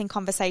interesting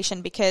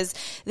conversation because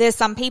there's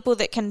some people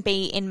that can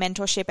be in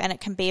mentorship and it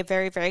can be a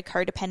very, very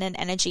codependent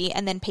energy.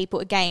 And then people,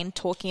 again,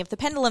 talking of the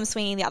pendulum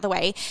swinging the other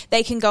way,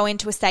 they can go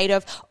into a state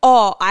of,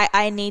 oh,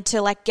 I need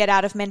to like get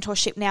out of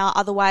mentorship now.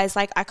 Otherwise,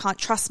 like I can't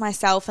trust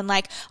myself, and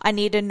like I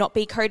need to not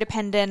be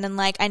codependent, and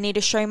like I need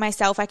to show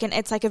myself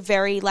it's like a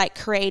very like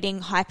creating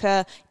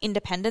hyper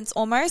independence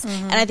almost.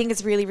 And I think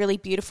it's really, really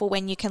beautiful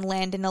when you can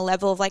land in a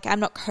level of like, I'm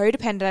not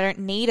codependent, I don't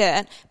need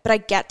it, but I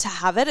get to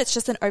have it. It's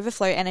just an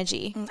overflow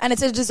energy. And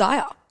it's a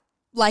desire.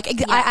 Like,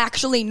 I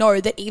actually know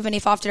that even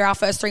if after our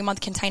first 3-month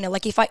container,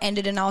 like if I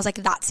ended and I was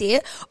like, that's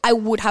it, I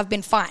would have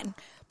been fine.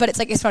 But it's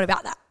like, it's not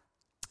about that.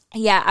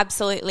 Yeah,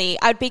 absolutely.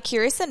 I'd be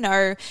curious to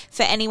know,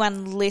 for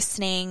anyone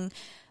listening,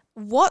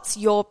 what's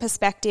your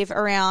perspective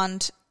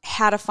around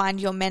how to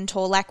find your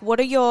mentor? Like, what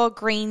are your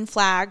green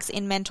flags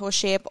in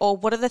mentorship, or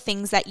what are the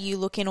things that you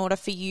look in order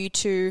for you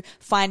to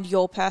find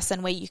your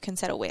person where you can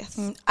settle with?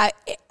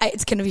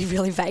 It's going to be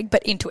really vague,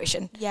 but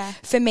intuition. Yeah.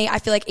 For me, I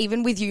feel like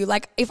even with you,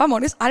 like if I'm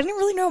honest, I didn't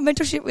really know what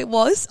mentorship it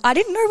was. I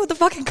didn't know what the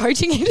fucking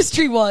coaching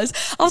industry was.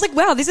 I was like,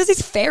 wow, this is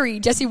this fairy,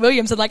 Jesse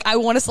Williams, and like I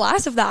want a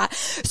slice of that.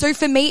 So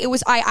for me,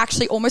 I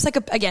actually almost like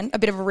a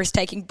bit of a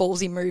risk-taking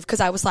ballsy move, because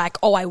I was like,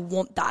 oh, I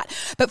want that.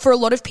 But for a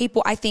lot of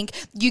people, I think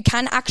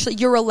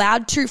you're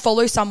allowed to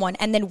follow someone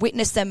and then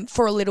witness them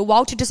for a little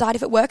while to decide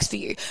if it works for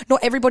you.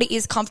 Not everybody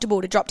is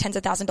comfortable to drop tens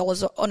of thousands of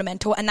dollars on a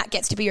mentor, and that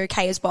gets to be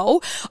okay as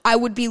well. I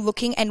would be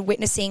looking and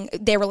witnessing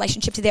their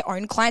relationship to their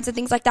own clients and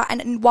things like that.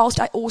 And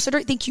whilst I also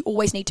don't think you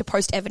always need to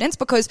post evidence,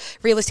 because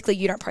realistically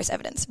you don't post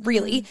evidence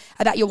really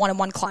about your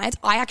one-on-one clients.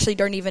 I actually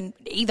don't even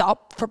either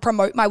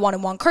promote my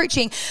one-on-one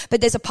coaching, but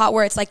there's a part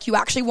where it's like you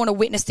actually want to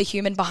witness the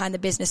human behind the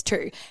business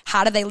too.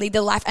 How do they lead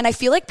their life? And I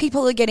feel like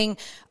people are getting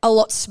a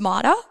lot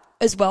smarter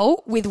as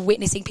well with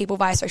witnessing people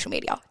via social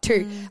media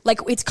too. Like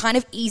it's kind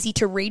of easy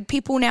to read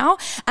people now.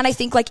 And I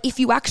think like if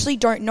you actually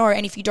don't know,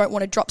 and if you don't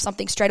want to drop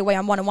something straight away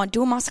on one-on-one,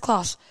 do a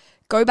masterclass.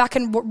 Go back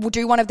and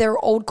do one of their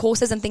old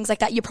courses and things like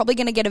that. You're probably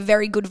going to get a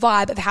very good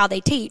vibe of how they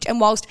teach. And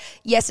whilst,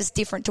 yes, it's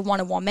different to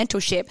one-on-one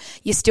mentorship,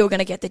 you're still going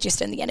to get the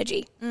gist and the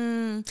energy.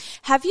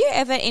 Have you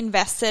ever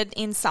invested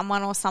in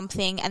someone or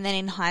something and then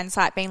in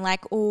hindsight been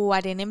like, oh,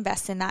 I didn't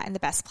invest in that in the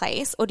best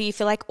place? Or do you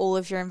feel like all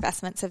of your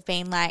investments have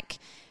been like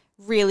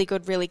really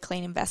good, really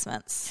clean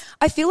investments?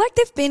 I feel like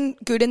they've been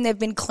good and they've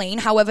been clean.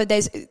 However,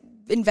 there's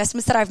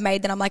investments that I've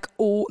made that I'm like,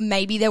 oh,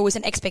 maybe there was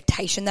an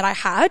expectation that I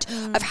had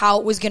of how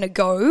it was going to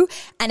go,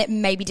 and it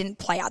maybe didn't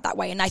play out that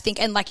way. And I think,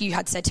 and like you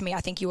had said to me, I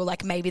think you were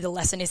like, maybe the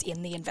lesson is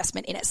in the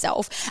investment in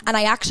itself. And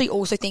I actually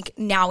also think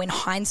now in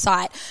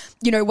hindsight,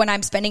 you know, when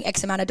I'm spending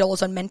X amount of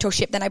dollars on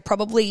mentorship, then I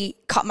probably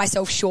cut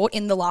myself short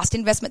in the last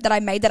investment that I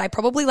made, that I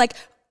probably like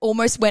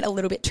almost went a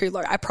little bit too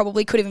low. I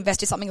probably could have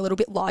invested something a little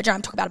bit larger.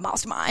 I'm talking about a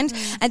mastermind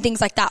and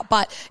things like that.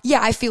 But yeah,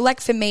 I feel like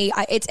for me,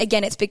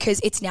 it's because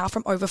it's now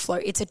from overflow.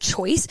 It's a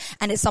choice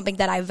and it's something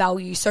that I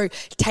value. So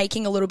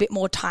taking a little bit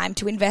more time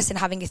to invest and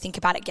having to think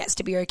about it gets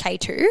to be okay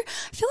too.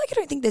 I feel like I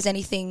don't think there's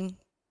anything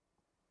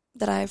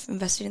that I've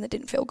invested in that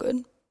didn't feel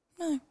good.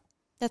 No.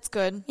 That's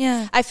good.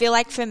 Yeah. I feel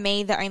like for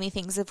me, the only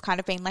things have kind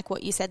of been like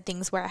what you said,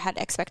 things where I had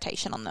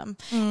expectation on them.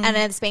 And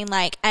it's been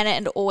like, and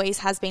it always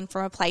has been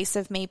from a place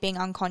of me being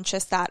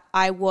unconscious that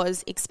I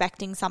was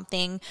expecting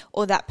something,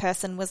 or that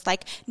person was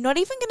like not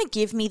even going to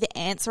give me the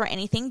answer or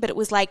anything, but it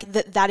was like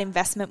that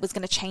investment was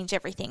going to change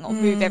everything or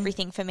move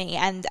everything for me.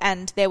 And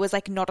there was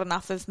like not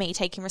enough of me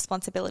taking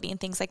responsibility and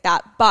things like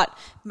that. But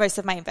most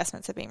of my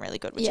investments have been really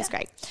good, which is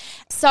great.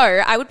 So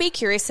I would be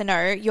curious to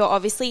know, you're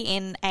obviously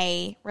in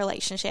a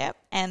relationship,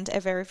 and a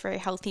very, very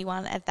healthy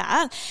one at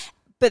that.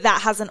 But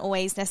that hasn't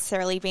always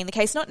necessarily been the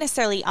case. Not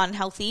necessarily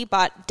unhealthy,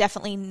 but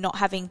definitely not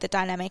having the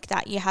dynamic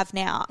that you have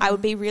now. I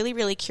would be really,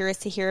 really curious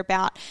to hear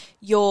about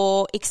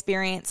your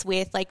experience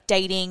with like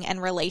dating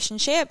and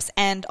relationships,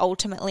 and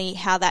ultimately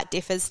how that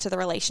differs to the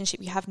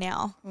relationship you have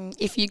now.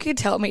 If you could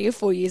tell me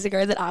 4 years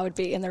ago that I would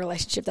be in the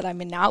relationship that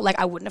I'm in now, like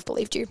I wouldn't have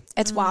believed you.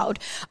 It's wild.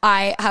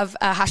 I have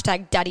a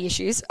hashtag daddy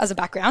issues as a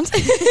background.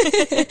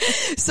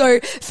 So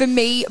for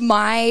me,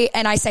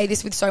 and I say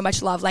this with so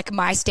much love, like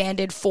my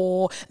standard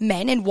for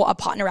men and what a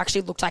partner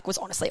actually looked like was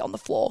honestly on the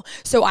floor.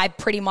 So I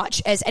pretty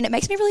much and it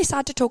makes me really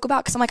sad to talk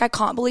about, because I'm like, I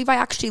can't believe I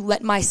actually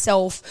let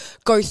myself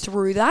go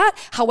through that.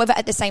 However,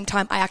 at the same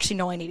time, I actually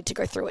know I needed to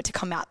go through it to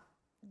come out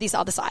this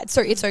other side.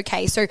 So it's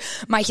okay. So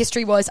my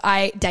history was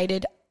I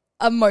dated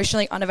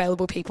emotionally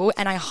unavailable people,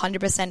 and I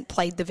 100%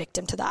 played the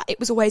victim to that.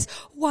 It was always,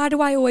 why do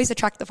I always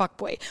attract the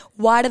fuckboy?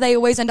 Why do they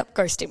always end up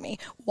ghosting me?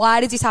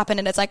 Why does this happen?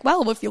 And it's like,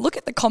 well, if you look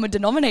at the common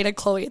denominator,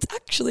 Chloe, it's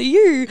actually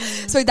you.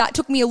 So that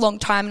took me a long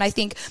time. And I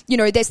think, you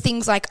know, there's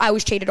things like I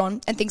was cheated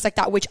on and things like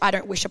that, which I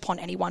don't wish upon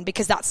anyone,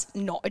 because that's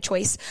not a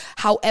choice.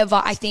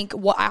 However, I think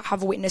what I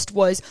have witnessed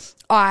was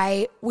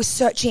I was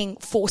searching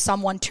for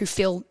someone to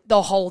fill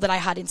the hole that I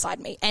had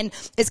inside me. And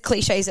as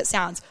cliche as it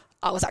sounds,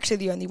 I was actually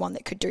the only one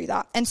that could do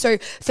that. And so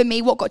for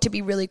me, what got to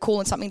be really cool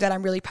and something that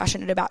I'm really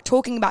passionate about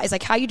talking about is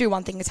like how you do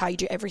one thing is how you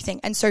do everything.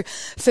 And so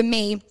for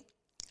me,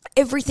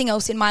 everything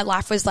else in my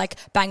life was like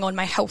bang on.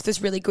 My health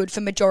was really good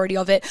for majority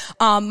of it.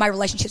 My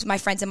relationships with my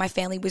friends and my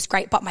family was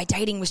great, but my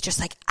dating was just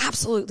like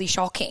absolutely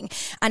shocking.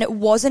 And it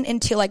wasn't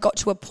until I got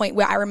to a point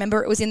where I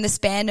remember it was in the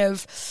span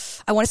of,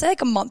 I want to say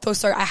like a month or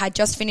so, I had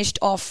just finished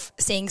off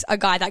seeing a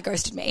guy that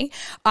ghosted me.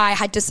 I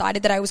had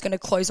decided that I was going to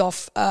close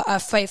off a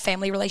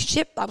family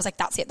relationship. I was like,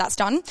 that's it, that's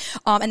done.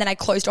 And then I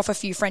closed off a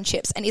few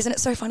friendships. And isn't it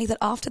so funny that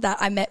after that,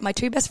 I met my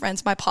two best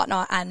friends, my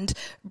partner and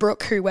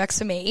Brooke, who works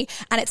for me.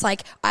 And it's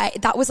like,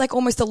 that was like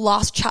almost the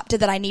last chapter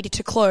that I needed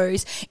to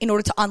close in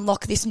order to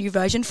unlock this new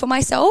version for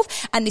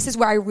myself. And this is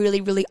where I really,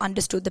 really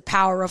understood the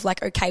power of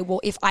like, okay, well,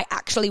 if I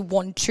actually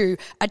want to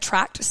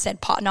attract said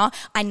partner,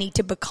 I need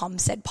to become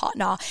said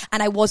partner.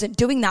 And I wasn't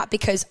doing that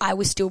because I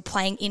was still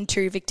playing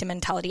into victim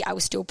mentality. I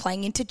was still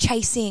playing into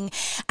chasing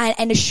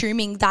and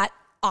assuming that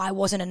I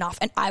wasn't enough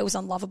and I was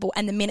unlovable.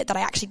 And the minute that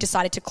I actually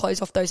decided to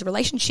close off those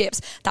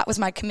relationships, that was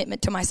my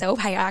commitment to myself.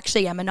 Hey, I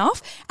actually am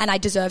enough and I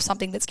deserve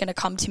something that's going to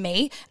come to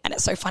me. And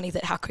it's so funny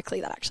that how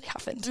quickly that actually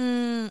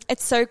happened.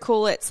 It's so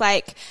cool. It's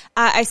like,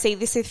 I see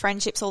this with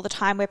friendships all the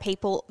time where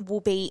people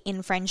will be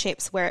in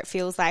friendships where it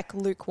feels like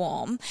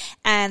lukewarm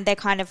and they're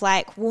kind of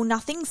like, well,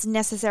 nothing's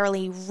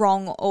necessarily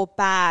wrong or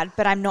bad,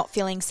 but I'm not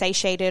feeling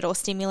satiated or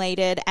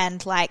stimulated.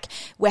 And like,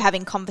 we're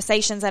having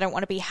conversations I don't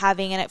want to be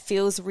having and it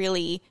feels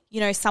really, you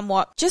know,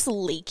 somewhat just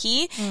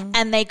leaky,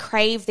 and they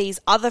crave these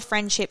other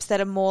friendships that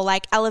are more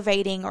like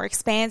elevating or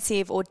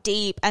expansive or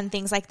deep and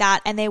things like that,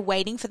 and they're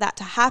waiting for that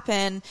to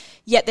happen,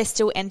 yet they're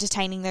still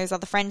entertaining those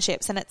other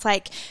friendships. And it's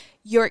like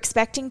you're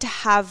expecting to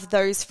have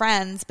those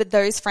friends, but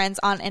those friends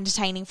aren't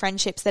entertaining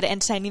friendships that are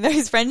entertaining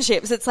those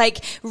friendships. It's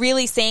like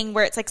really seeing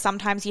where it's like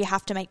sometimes you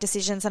have to make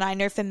decisions. And I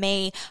know for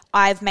me,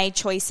 I've made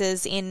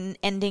choices in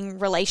ending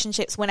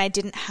relationships when I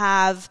didn't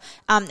have,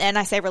 and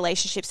I say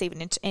relationships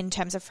even in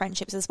terms of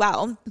friendships as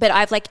well, but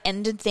I've like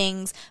ended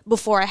things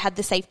before I had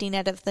the safety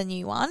net of the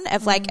new one,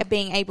 of like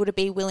being able to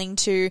be willing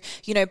to,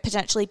 you know,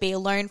 potentially be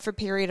alone for a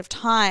period of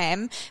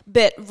time.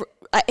 But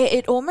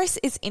it almost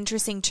is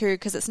interesting too,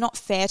 because it's not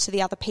fair to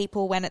the other people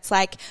when it's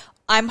like,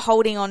 I'm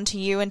holding on to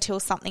you until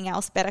something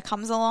else better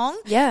comes along.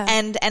 Yeah.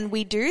 And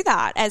we do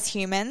that as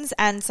humans.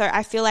 And so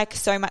I feel like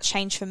so much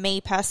changed for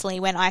me personally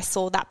when I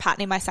saw that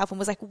pattern in myself and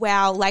was like,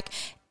 wow, like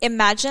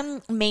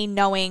imagine me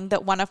knowing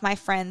that one of my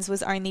friends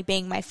was only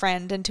being my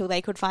friend until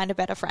they could find a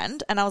better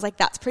friend. And I was like,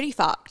 that's pretty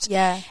fucked.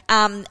 Yeah.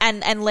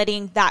 And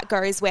letting that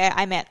go is where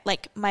I met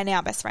like my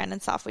now best friend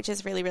and stuff, which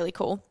is really, really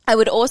cool. I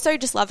would also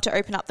just love to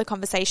open up the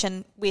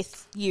conversation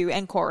with you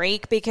and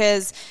Corey,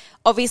 because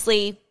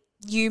obviously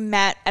you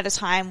met at a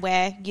time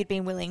where you'd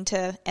been willing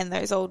to end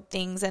those old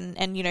things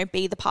and, you know,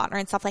 be the partner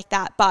and stuff like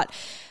that. But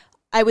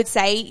I would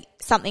say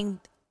something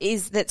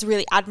that's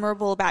really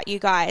admirable about you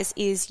guys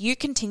is you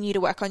continue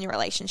to work on your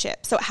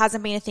relationship. So it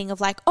hasn't been a thing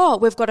of like, oh,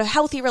 we've got a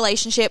healthy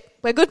relationship,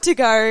 we're good to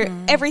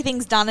go,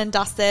 everything's done and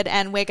dusted,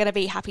 and we're going to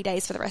be happy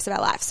days for the rest of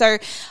our life. So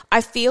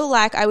I feel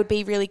like I would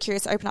be really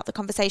curious to open up the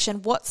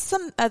conversation. What's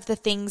some of the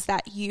things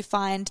that you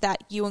find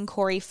that you and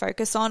Corey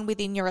focus on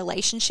within your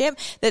relationship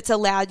that's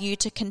allowed you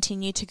to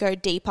continue to go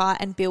deeper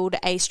and build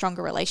a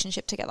stronger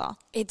relationship together?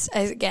 It's,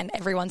 again,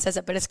 everyone says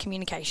it, but it's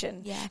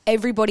communication. Yeah.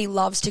 Everybody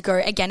loves to go,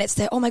 again, it's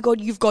the, oh my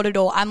God, you've got it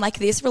all. I'm like,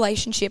 this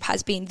relationship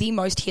has been the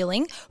most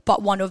healing,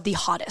 but one of the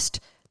hardest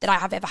that I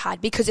have ever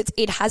had, because it's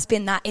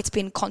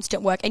been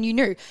constant work. And you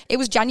knew it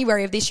was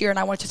January of this year and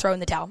I wanted to throw in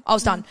the towel. I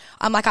was done.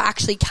 I'm like, I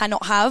actually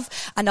cannot have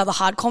another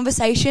hard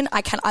conversation.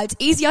 It's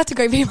easier to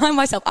go be by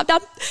myself. I'm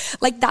done.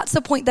 Like, that's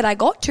the point that I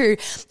got to.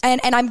 And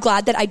I'm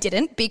glad that I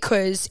didn't,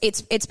 because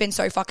it's been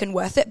so fucking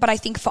worth it. But I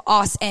think for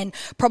us, and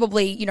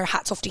probably, you know,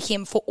 hats off to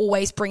him for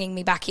always bringing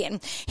me back in.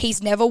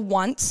 He's never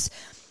once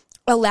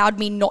allowed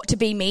me not to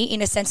be me,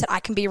 in a sense that I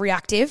can be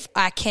reactive.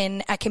 I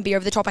can be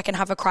over the top. I can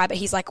have a cry, but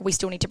he's like, we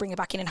still need to bring it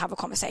back in and have a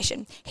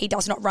conversation. He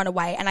does not run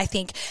away. And I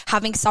think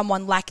having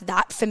someone like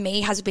that for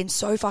me has been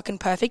so fucking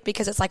perfect,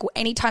 because it's like, well,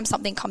 anytime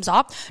something comes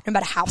up, no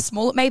matter how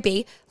small it may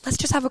be, let's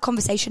just have a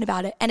conversation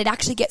about it. And it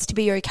actually gets to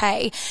be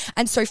okay.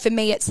 And so for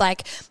me, it's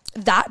like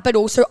that, but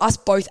also us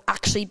both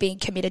actually being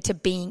committed to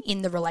being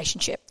in the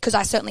relationship. Because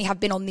I certainly have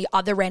been on the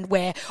other end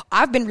where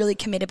I've been really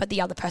committed, but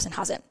the other person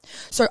hasn't.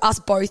 So us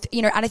both,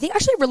 you know, and I think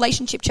actually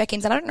relationship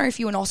check-ins, and I don't know if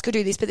you and Oscar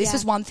do this, but this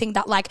is one thing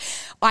that like,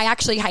 I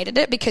actually hated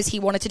it because he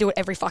wanted to do it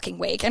every fucking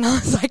week. And I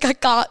was like, I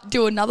can't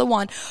do another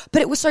one.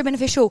 But it was so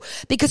beneficial,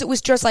 because it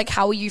was just like,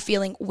 how are you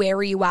feeling? Where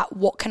are you at?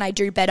 What can I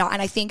do better? And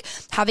I think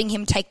having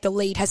him take the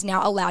lead has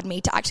now allowed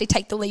me to actually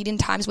take the lead in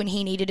times when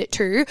he needed it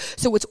too.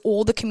 So it's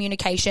all the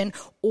communication,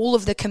 all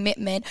of the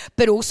commitment,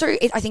 but also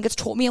I think it's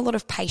taught me a lot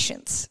of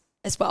patience.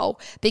 as well,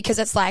 because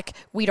it's like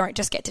we don't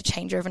just get to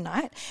change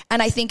overnight.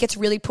 And I think it's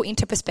really put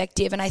into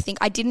perspective. And I think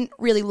I didn't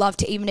really love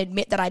to even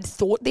admit that I'd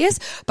thought this,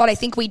 but I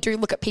think we do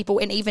look at people,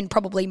 and even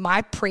probably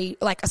my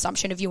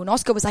assumption of you and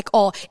Oscar was like,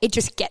 oh, it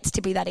just gets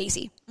to be that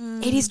easy.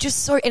 It is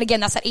just so, and again,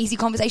 that's that easy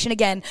conversation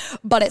again,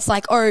 but it's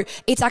like, oh,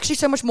 it's actually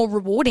so much more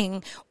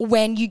rewarding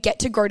when you get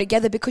to grow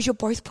together because you're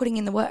both putting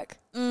in the work.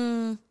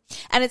 And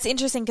it's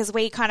interesting because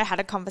we kind of had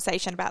a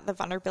conversation about the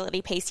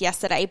vulnerability piece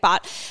yesterday,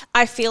 but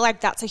I feel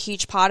like that's a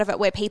huge part of it,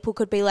 where people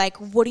could be like,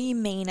 what do you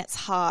mean it's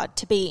hard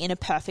to be in a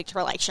perfect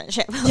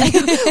relationship? Like,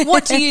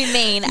 what do you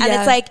mean? And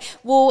it's like,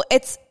 well,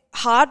 it's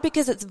hard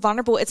because it's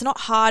vulnerable. It's not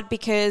hard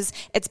because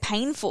it's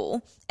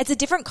painful. It's a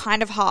different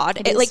kind of hard.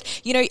 And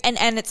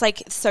it's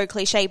like so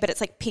cliche, but it's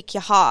like pick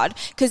your hard,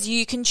 because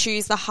you can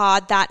choose the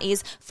hard that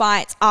is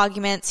fights,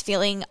 arguments,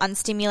 feeling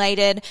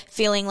unstimulated,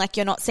 feeling like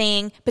you're not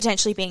seeing,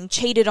 potentially being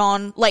cheated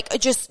on, like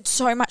just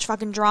so much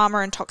fucking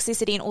drama and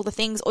toxicity and all the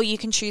things. Or you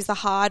can choose the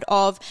hard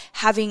of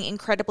having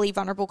incredibly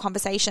vulnerable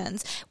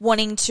conversations,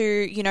 wanting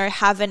to,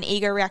 have an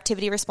ego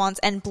reactivity response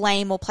and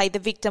blame or play the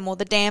victim or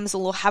the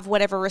damsel or have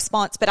whatever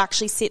response, but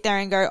actually sit there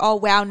and go, oh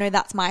wow, no,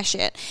 that's my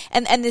shit.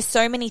 And there's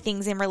so many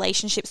things in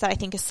relationships that I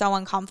think are so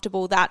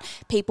uncomfortable that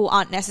people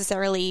aren't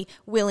necessarily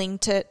willing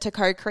to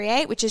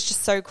co-create, which is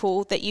just so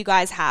cool that you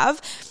guys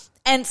have.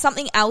 And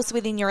something else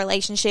within your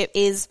relationship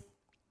is,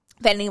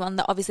 for anyone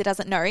that obviously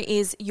doesn't know,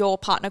 is your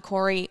partner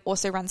Corey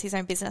also runs his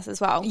own business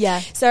as well. Yeah.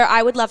 So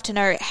I would love to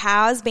know,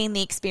 how's been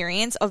the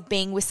experience of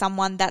being with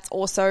someone that's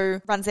also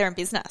runs their own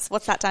business?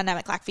 What's that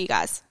dynamic like for you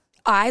guys?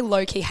 I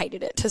low-key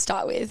hated it to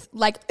start with,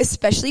 like,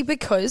 especially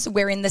because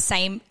we're in the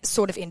same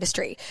sort of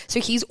industry.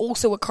 So he's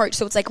also a coach.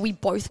 So it's like we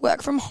both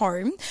work from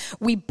home.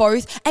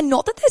 And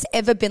not that there's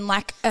ever been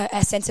like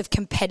a sense of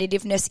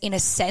competitiveness in a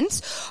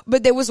sense,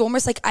 but there was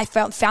almost like I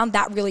found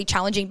that really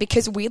challenging,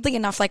 because weirdly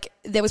enough, like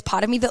there was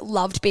part of me that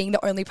loved being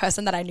the only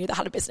person that I knew that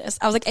had a business.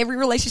 I was like, every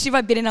relationship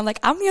I've been in, I'm like,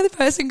 I'm the other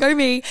person, go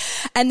me.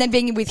 And then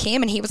being with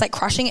him and he was like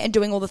crushing it and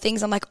doing all the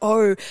things, I'm like,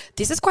 oh,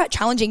 this is quite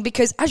challenging,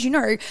 because as you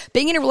know,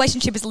 being in a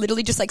relationship is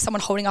literally just like someone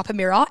holding up a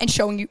mirror and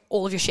showing you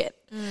all of your shit.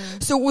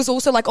 So it was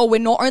also like, oh, we're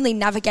not only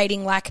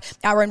navigating like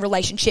our own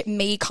relationship,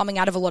 me coming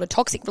out of a lot of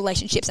toxic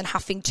relationships and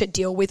having to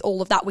deal with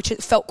all of that, which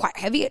it felt quite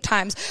heavy at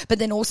times, but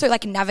then also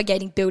like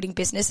navigating building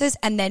businesses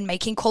and then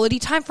making quality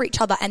time for each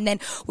other. And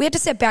then we had to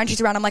set boundaries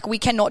around, I'm like, we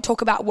cannot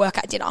talk about work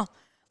at dinner.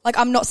 Like,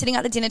 I'm not sitting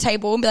at the dinner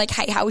table and be like,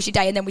 hey, how was your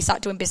day? And then we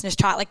start doing business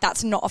chat. Like,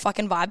 that's not a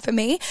fucking vibe for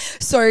me.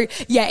 So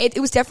yeah, it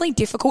was definitely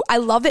difficult. I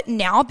love it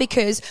now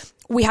because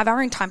we have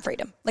our own time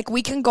freedom. Like,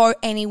 we can go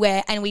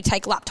anywhere and we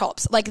take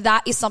laptops. Like,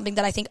 that is something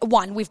that I think,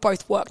 one, we've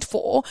both worked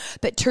for,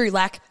 but two,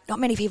 like, not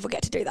many people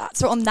get to do that.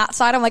 So on that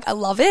side, I'm like, I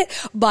love it,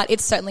 but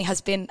it certainly has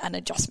been an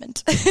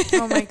adjustment.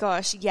 Oh my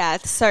gosh. Yeah,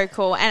 it's so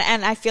cool.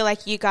 And I feel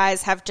like you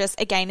guys have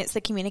just, again, it's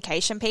the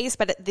communication piece,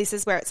 but this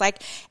is where it's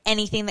like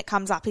anything that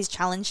comes up is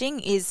challenging,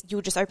 is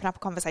you'll just open up a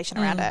conversation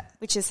around it,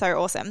 which is so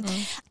awesome.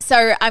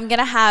 So I'm going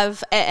to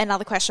have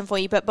another question for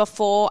you, but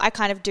before I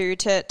kind of do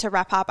to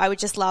wrap up, I would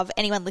just love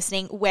anyone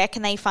listening, where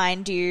can they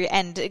find you,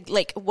 and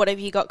like what have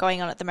you got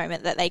going on at the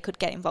moment that they could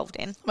get involved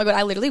in? Oh my God,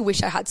 I literally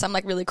wish I had some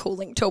like really cool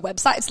link to a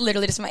website. It's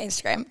literally just my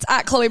Instagram. It's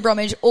at Chloe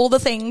Bromage. All the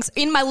things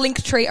in my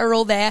link tree are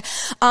all there.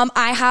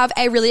 I have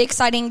a really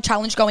exciting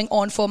challenge going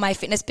on for my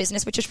fitness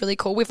business, which is really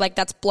cool.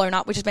 That's blown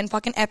up, which has been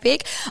fucking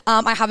epic.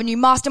 I have a new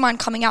mastermind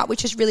coming out,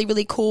 which is really,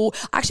 really cool.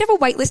 I actually have a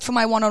wait list for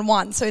my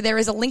one-on-one. So there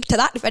is a link to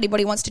that if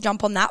anybody wants to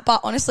jump on that.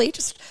 But honestly,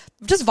 just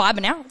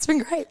vibing out. It's been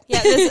great.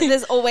 Yeah,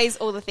 there's always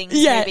all the things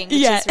moving,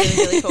 which is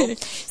really, really cool.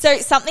 So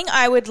something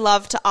I would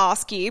love to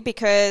ask you,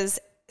 because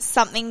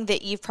something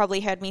that you've probably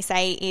heard me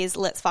say is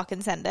let's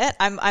fucking send it.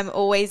 I'm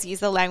always use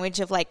the language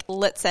of like,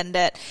 let's send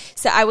it.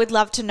 So I would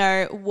love to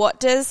know, what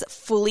does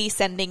fully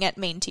sending it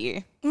mean to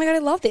you? Oh my God, I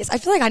love this. I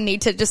feel like I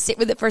need to just sit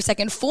with it for a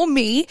second. For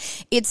me,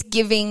 it's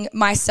giving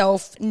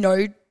myself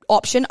no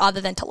option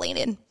other than to lean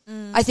in.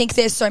 I think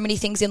there's so many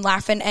things in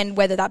life, and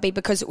whether that be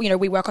because,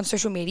 we work on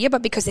social media,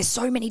 but because there's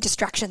so many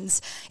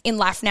distractions in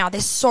life now.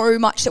 There's so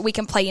much that we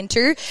can play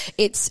into.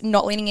 It's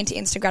not leaning into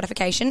instant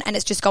gratification, and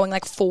it's just going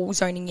like full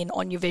zoning in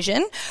on your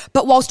vision.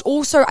 But whilst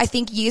also, I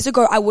think years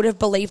ago, I would have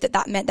believed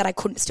that meant that I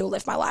couldn't still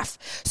live my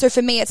life. So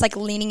for me, it's like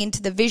leaning into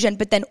the vision,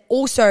 but then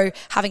also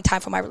having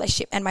time for my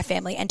relationship and my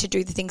family and to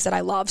do the things that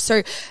I love.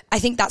 So I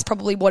think that's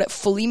probably what it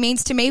fully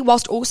means to me,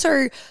 whilst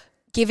also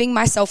giving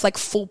myself like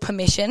full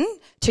permission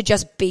to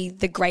just be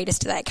the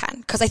greatest that I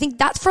can. Because I think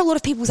that's for a lot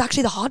of people is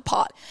actually the hard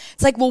part.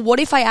 It's like, well, what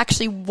if I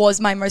actually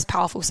was my most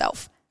powerful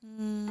self?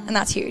 And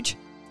that's huge.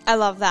 I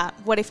love that.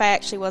 What if I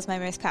actually was my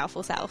most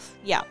powerful self?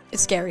 Yeah.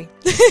 It's scary.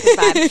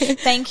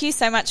 Thank you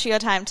so much for your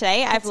time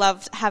today. I've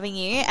loved having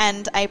you,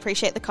 and I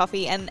appreciate the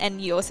coffee,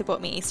 and you also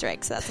bought me Easter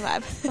eggs, so that's a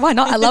vibe. Why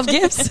not? I love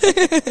gifts.